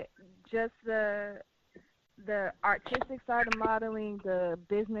 But just the artistic side of modeling, the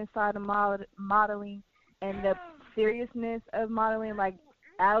business side of modeling, and the seriousness of modeling, like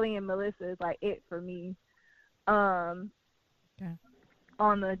Allie and Melissa is like it for me. On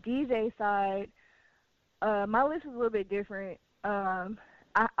the DJ side, my list is a little bit different. I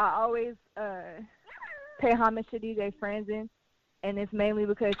always pay homage to DJ Franzen, and it's mainly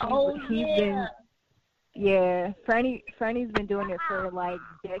because he's been Franny's been doing it for like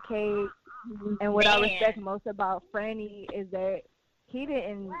decades. And what I respect most about Franny is that he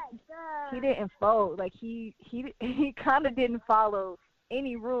didn't fold. Like he kind of didn't follow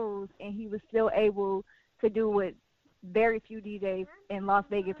any rules, and he was still able to do what very few DJs in Las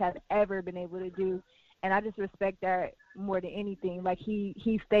Vegas have ever been able to do. And I just respect that more than anything. Like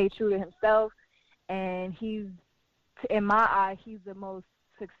he stayed true to himself, and he's, in my eye, he's the most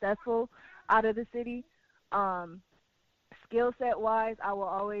successful out of the city. Skill set wise, I will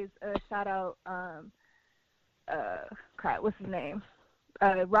always shout out what's his name?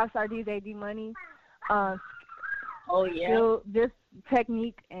 Rockstar DJ D Money. Still, just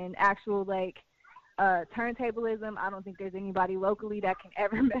technique and actual like turntablism, I don't think there's anybody locally that can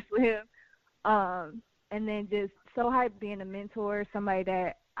ever mess with him. And then just So Hype being a mentor, somebody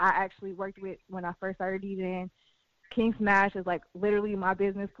that I actually worked with when I first started DJing. King Smash is like literally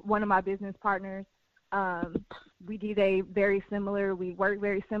one of my business partners. We DJ very similar. We work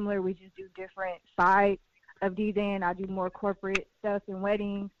very similar. We just do different sides of DJing. I do more corporate stuff and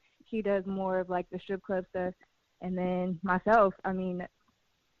weddings. He does more of like the strip club stuff. And then myself, I mean,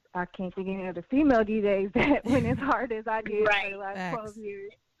 I can't think of any other female DJs that went as hard as I did for the last 12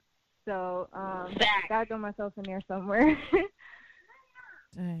 years. So, gotta throw myself in there somewhere.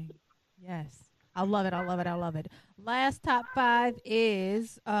 Dang. Yes. I love it. I love it. I love it. Last top 5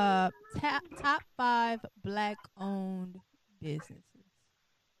 is top 5 Black-owned businesses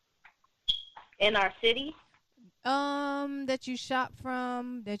in our city. That you shop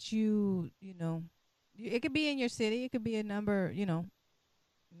from, that you know, it could be in your city. It could be a number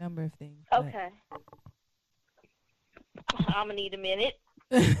of things. Okay. I'm gonna need a minute.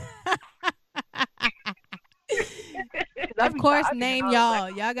 Of course, name y'all.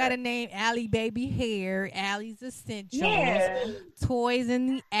 Y'all gotta name Allie Baby Hair, Allie's Essentials, Toys in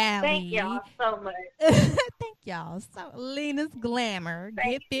the Alley. Thank y'all so much. Thank y'all. So Lena's Glamour,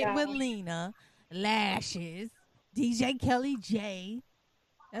 Get Fit with Lena, Lashes, DJ Kelly J.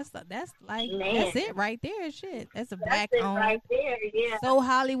 That's like that's it right there. Shit, that's a Black-owned right there. Yeah. So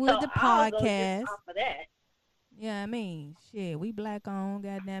Hollywood, the I'll podcast. Go off of that. Yeah, I mean, shit, we Black-owned.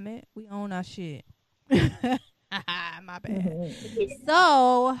 Goddamn it, we own our shit. My bad.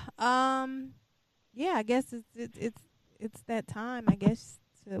 So, yeah, I guess it's that time. I guess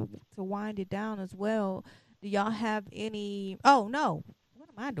to wind it down as well. Do y'all have any? Oh no, what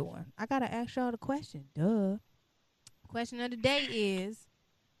am I doing? I gotta ask y'all the question. Duh. Question of the day is,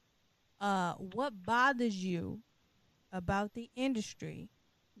 what bothers you about the industry?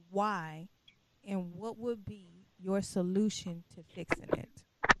 Why? And what would be your solution to fixing it?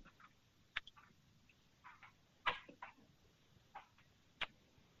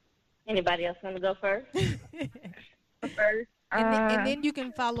 Anybody else want to go first? First. And then you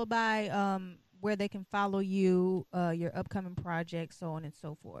can follow by where they can follow you, your upcoming projects, so on and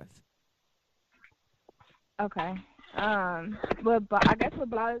so forth. Okay. But I guess what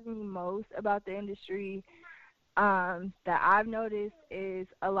bothers me most about the industry that I've noticed is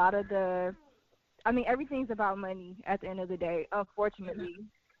a lot of everything's about money at the end of the day, unfortunately.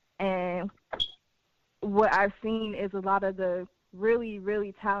 And what I've seen is a lot of the really,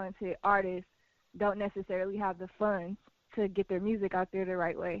 really talented artists don't necessarily have the funds to get their music out there the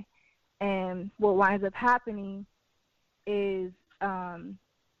right way. And what winds up happening is the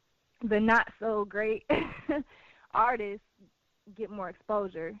not so great artists get more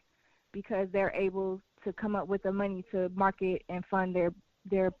exposure because they're able to come up with the money to market and fund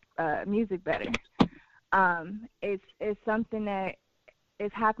their music better. It's something that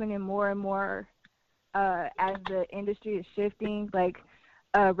is happening more and more as the industry is shifting. Like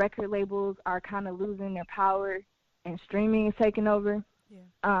record labels are kind of losing their power and streaming is taking over.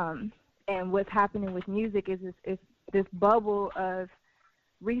 Yeah. And what's happening with music is this bubble of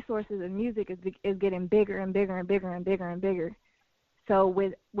resources of music is getting bigger and bigger and bigger and bigger and bigger. So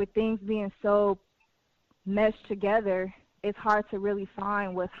with things being so meshed together, it's hard to really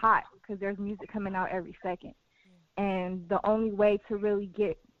find what's hot because there's music coming out every second. Yeah. And the only way to really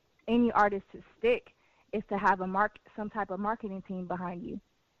get any artist to stick is to have some type of marketing team behind you.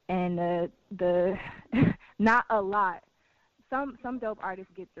 And the not a lot. Some dope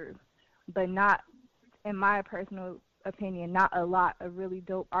artists get through, but not, in my personal opinion, not a lot of really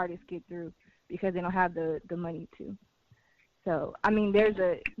dope artists get through because they don't have the money to. So, I mean,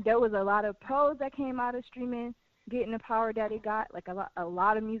 there was a lot of pros that came out of streaming, getting the power that it got. Like a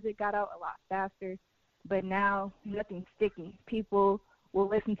lot of music got out a lot faster, but now nothing's sticking. People will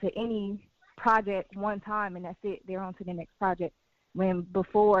listen to any project one time and that's it. They're on to the next project. When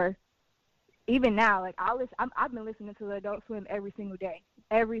before, even now, like I've been listening to Adult Swim every single day.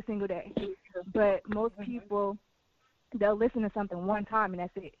 But most people, they'll listen to something one time and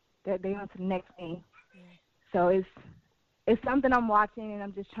that's it. They're on to the next thing. So it's something I'm watching, and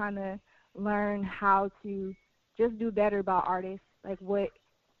I'm just trying to learn how to just do better about artists, like what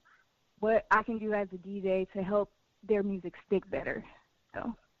I can do as a DJ to help their music stick better.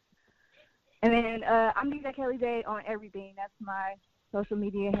 So, and then I'm DJ Kelly J on everything. That's my social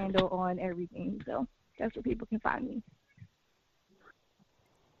media handle on everything. So that's where people can find me.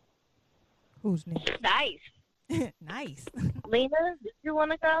 Who's next? Nice. Nice. Lena, did you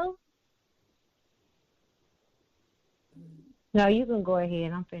want to go? No, you can go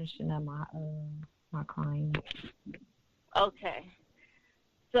ahead. I'm finishing up my client. Okay.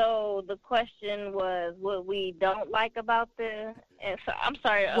 So the question was what we don't like about the. And so, I'm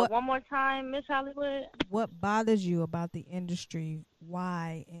sorry. One more time, Miss Hollywood. What bothers you about the industry?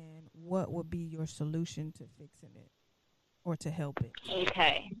 Why, and what would be your solution to fixing it or to help it?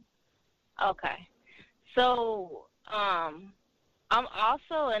 Okay. So, I'm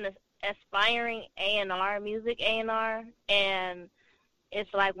also an aspiring A&R, music A&R, and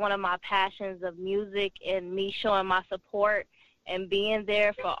it's like one of my passions of music and me showing my support and being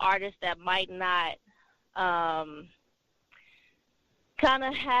there for artists that might not kind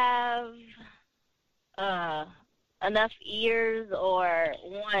of have enough ears or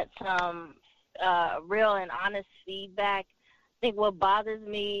want some real and honest feedback. I think what bothers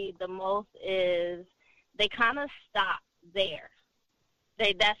me the most is they kind of stop there.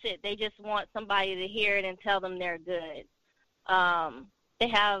 That's it. They just want somebody to hear it and tell them they're good. They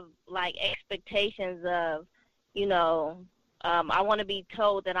have like expectations of, I want to be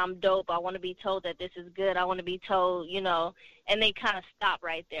told that I'm dope. I want to be told that this is good. I want to be told, and they kind of stop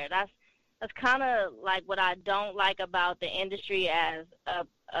right there. That's kind of like what I don't like about the industry as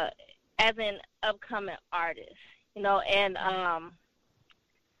an upcoming artist, and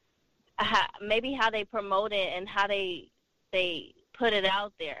maybe how they promote it and how they put it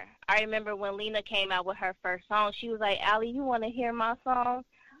out there. I remember when Lena came out with her first song, she was like, "Allie, you want to hear my song?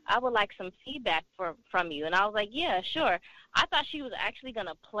 I would like some feedback from you." And I was like, "Yeah, sure." I thought she was actually going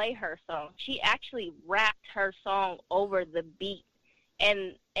to play her song. She actually rapped her song over the beat.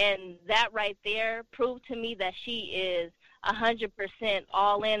 And that right there proved to me that she is 100%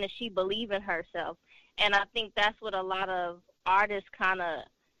 all in and she believes in herself. And I think that's what a lot of artists some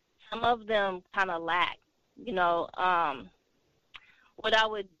of them kind of lack. What I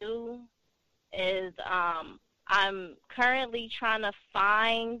would do is I'm currently trying to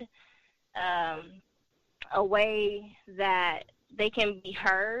find a way that they can be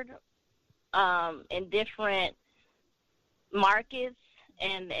heard in different markets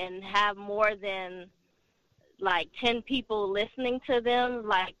and have more than like 10 people listening to them,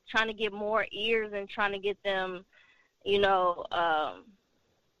 like trying to get more ears and trying to get them, trying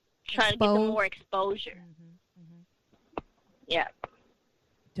to get them more exposure. Yeah.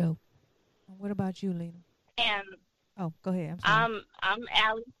 Dope. What about you, Lena? And go ahead. I'm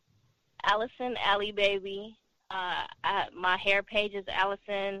sorry. I'm Allie Baby. My hair page is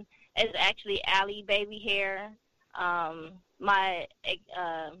Allison. It's actually Allie Baby hair. My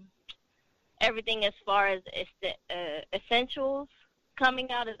everything as far as essentials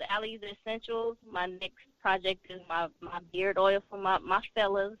coming out is Allie's Essentials. My next project is my beard oil for my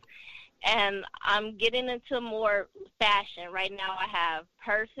fellas. And I'm getting into more fashion. Right now I have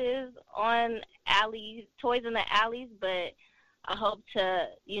purses on Allie's, Toys in the Alleys, but I hope to,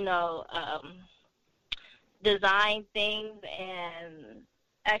 design things and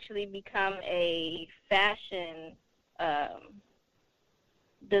actually become a fashion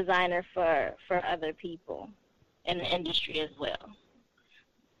designer for other people in the industry as well.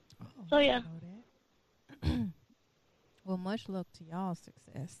 So, yeah. Well, much luck to y'all's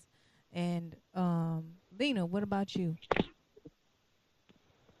success. And Lena, what about you?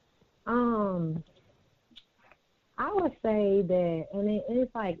 I would say that, and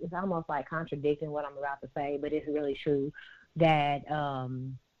it's almost like contradicting what I'm about to say, but it's really true that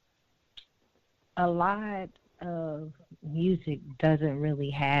a lot of music doesn't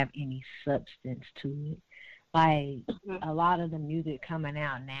really have any substance to it. Like a lot of the music coming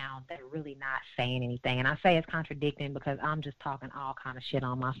out now, they're really not saying anything. And I say it's contradicting because I'm just talking all kind of shit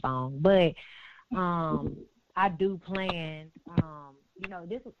on my song. But I do plan, I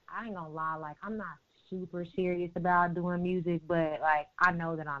ain't gonna lie, like I'm not super serious about doing music, but like I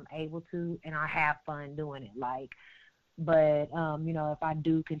know that I'm able to and I have fun doing it. But if I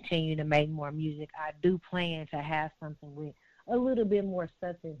do continue to make more music, I do plan to have something with a little bit more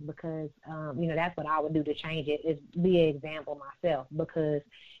substance because, that's what I would do to change it, is be an example myself, because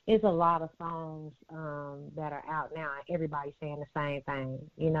it's a lot of songs that are out now and everybody's saying the same thing,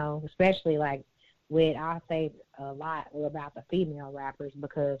 especially like I say a lot about the female rappers,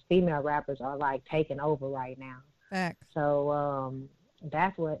 because female rappers are like taking over right now. Facts. So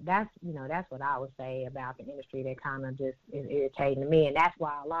that's what I would say about the industry that kind of just is irritating to me, and that's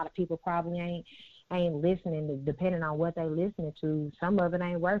why a lot of people probably ain't listening. Depending on what they listening to, some of it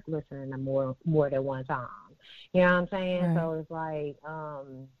ain't worth listening to more than one time. You know what I'm saying? Right. So it's like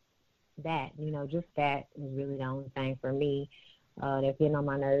that, just that is really the only thing for me that's getting on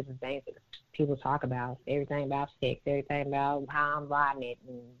my nerves is things that people talk about. Everything about sex, everything about how I'm riding it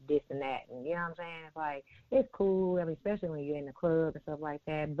and this and that. And you know what I'm saying? It's like, it's cool, especially when you're in the club and stuff like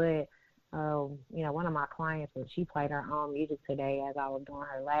that. But one of my clients, she played her own music today as I was doing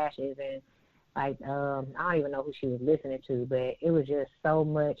her lashes, and I don't even know who she was listening to, but it was just so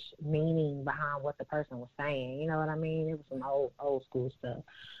much meaning behind what the person was saying. You know what I mean? It was some old school stuff.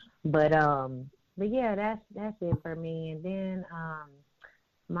 But yeah, that's it for me. And then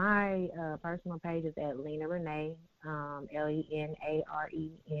my personal page is at Lena Renee, LenaRenea,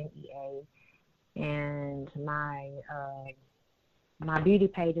 and my beauty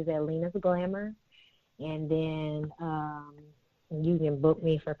page is at Lena's Glamour. And then you can book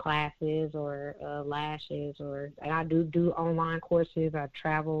me for classes or lashes, and I do online courses. I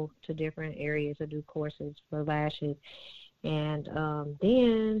travel to different areas to do courses for lashes. And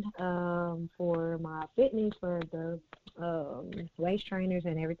then for my fitness, for the waist trainers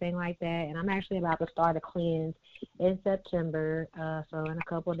and everything like that. And I'm actually about to start a cleanse in September. So in a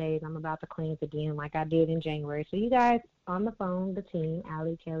couple of days, I'm about to cleanse again like I did in January. So you guys on the phone, the team,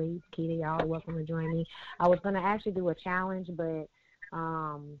 Allie, Kelly, Keita, y'all welcome to join me. I was going to actually do a challenge, but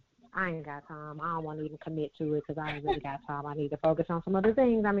I ain't got time. I don't want to even commit to it because I ain't really got time. I need to focus on some other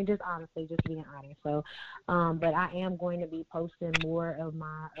things. I mean, just honestly, just being honest. So, but I am going to be posting more of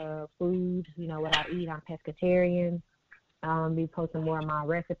my food, what I eat. I'm pescatarian. I'll be posting more of my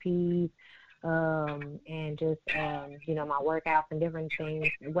recipes and just, my workouts and different things,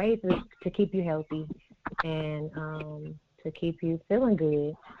 ways to keep you healthy and to keep you feeling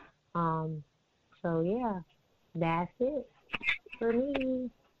good. So, yeah, that's it for me.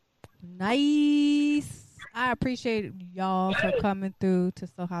 Nice. I appreciate y'all for coming through to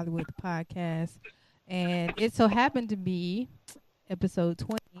So Hollywood the podcast. And it so happened to be episode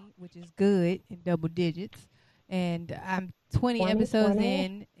 20, which is good in double digits. And I'm 20 episodes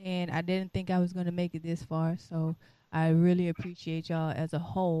in, and I didn't think I was going to make it this far. So I really appreciate y'all as a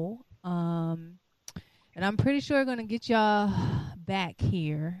whole. And I'm pretty sure going to get y'all back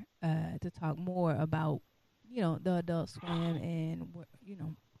here to talk more about, the Adult Swim and,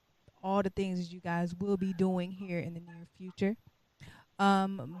 all the things that you guys will be doing here in the near future.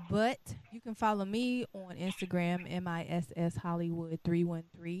 But you can follow me on Instagram, MISS Hollywood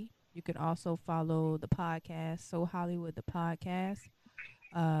 313. You can also follow the podcast, So Hollywood the podcast.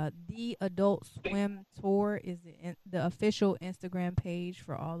 The Adult Swim Tour is the official Instagram page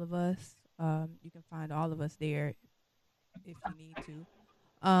for all of us. You can find all of us there if you need to.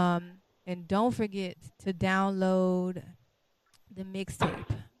 And don't forget to download the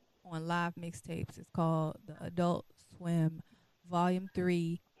mixtape on Live Mixtapes. It's called the Adult Swim Volume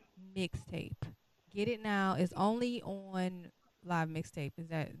 3 Mixtape. Get it now. It's only on Live Mixtape.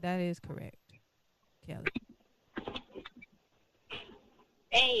 That is correct, Kelly?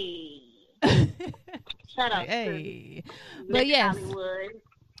 Hey. Shut up. Hey. But yes. Hollywood.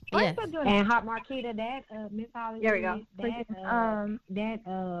 Yes. And Hot Marquita, that Miss Hollywood. There we go. That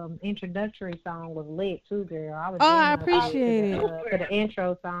introductory song was lit too, girl. I appreciate it. For the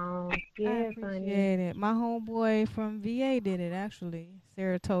intro song. Yeah, I appreciate it. My homeboy from VA did it actually.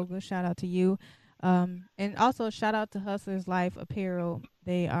 Saratoga. Shout out to you. And also shout out to Hustler's Life Apparel.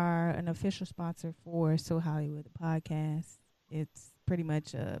 They are an official sponsor for So Hollywood the podcast. It's pretty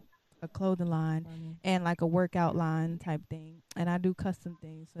much a clothing line and like a workout line type thing. And I do custom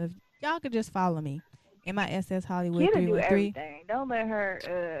things. So if y'all could just follow me. MISS Hollywood 313. Don't let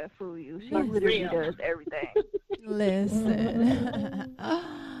her fool you. She literally does everything. Listen.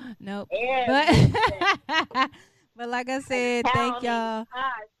 Nope. But like I said, thank y'all.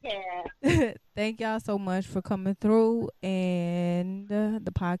 Thank y'all so much for coming through. And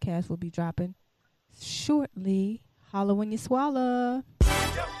the podcast will be dropping shortly. Holla when you swallow.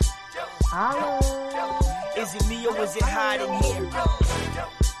 Is it me or is it hot in here?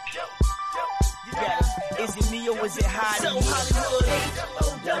 You got it. Is it me or is it hot in here? So Hollywood,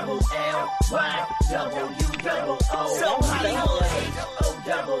 H-O-double-L-Y-W-O-O. So Hollywood,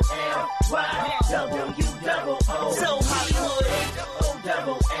 H-O-double-L-Y-W-O-O. So Hollywood,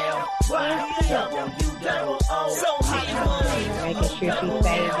 H-O-double-L-Y-W-O-O. So Hollywood,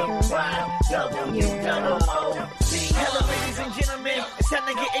 H-O-double-L-Y-W-O-O. Hello, ladies and gentlemen, it's time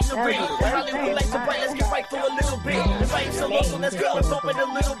to get ignorant. The Hollywood lights are bright, let's get right for a little bit. The vibe's so low, so let's go and bump it a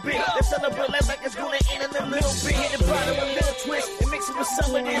little bit. Let's celebrate life like it's gonna end in a little bit. Hit the bottom a little twist, and mix it with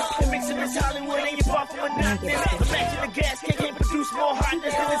some of this. And mix it with Hollywood, and you're far from monotonous. Imagine the gas can't produce more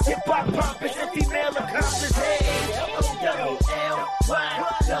hotness than this hip-hop pompous and female accomplice. Hey, O-double-L-Y-W-O-O.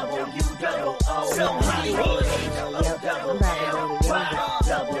 So Hollywood, O-double-L-Y-W-O-O.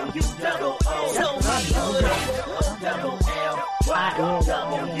 So Hollywood, O-double-L-Y-W-O-O.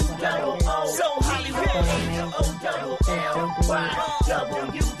 So Hollywood, O-double-L-Y-W-O-O.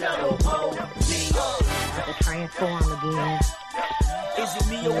 I have to transform again. Is it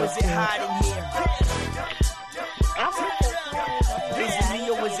me or is it hot in here? Is it me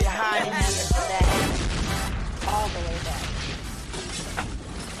or is it hot in here? All the way back.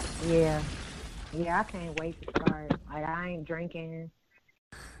 Yeah, I can't wait to start. Like, I ain't drinking.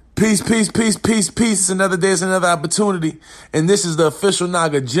 Peace, peace, peace, peace, peace. It's another day, it's another opportunity. And this is the official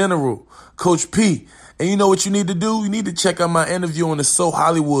Naga General, Coach P. And you know what you need to do? You need to check out my interview on the So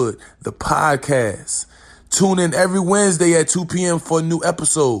Hollywood, the podcast. Tune in every Wednesday at 2 p.m. for a new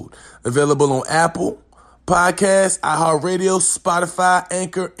episode. Available on Apple Podcasts, iHeartRadio, Spotify,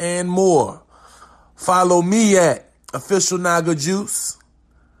 Anchor, and more. Follow me at Official Naga Juice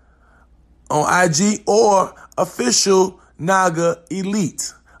on IG or Official Naga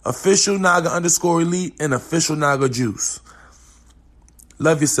Elite. Official Naga _Elite and Official Naga Juice.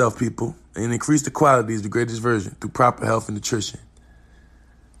 Love yourself, people, and increase the quality is the greatest version through proper health and nutrition.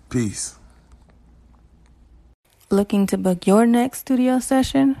 Peace. Looking to book your next studio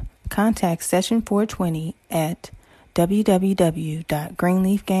session? Contact Session 420 at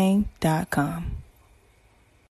www.greenleafgang.com.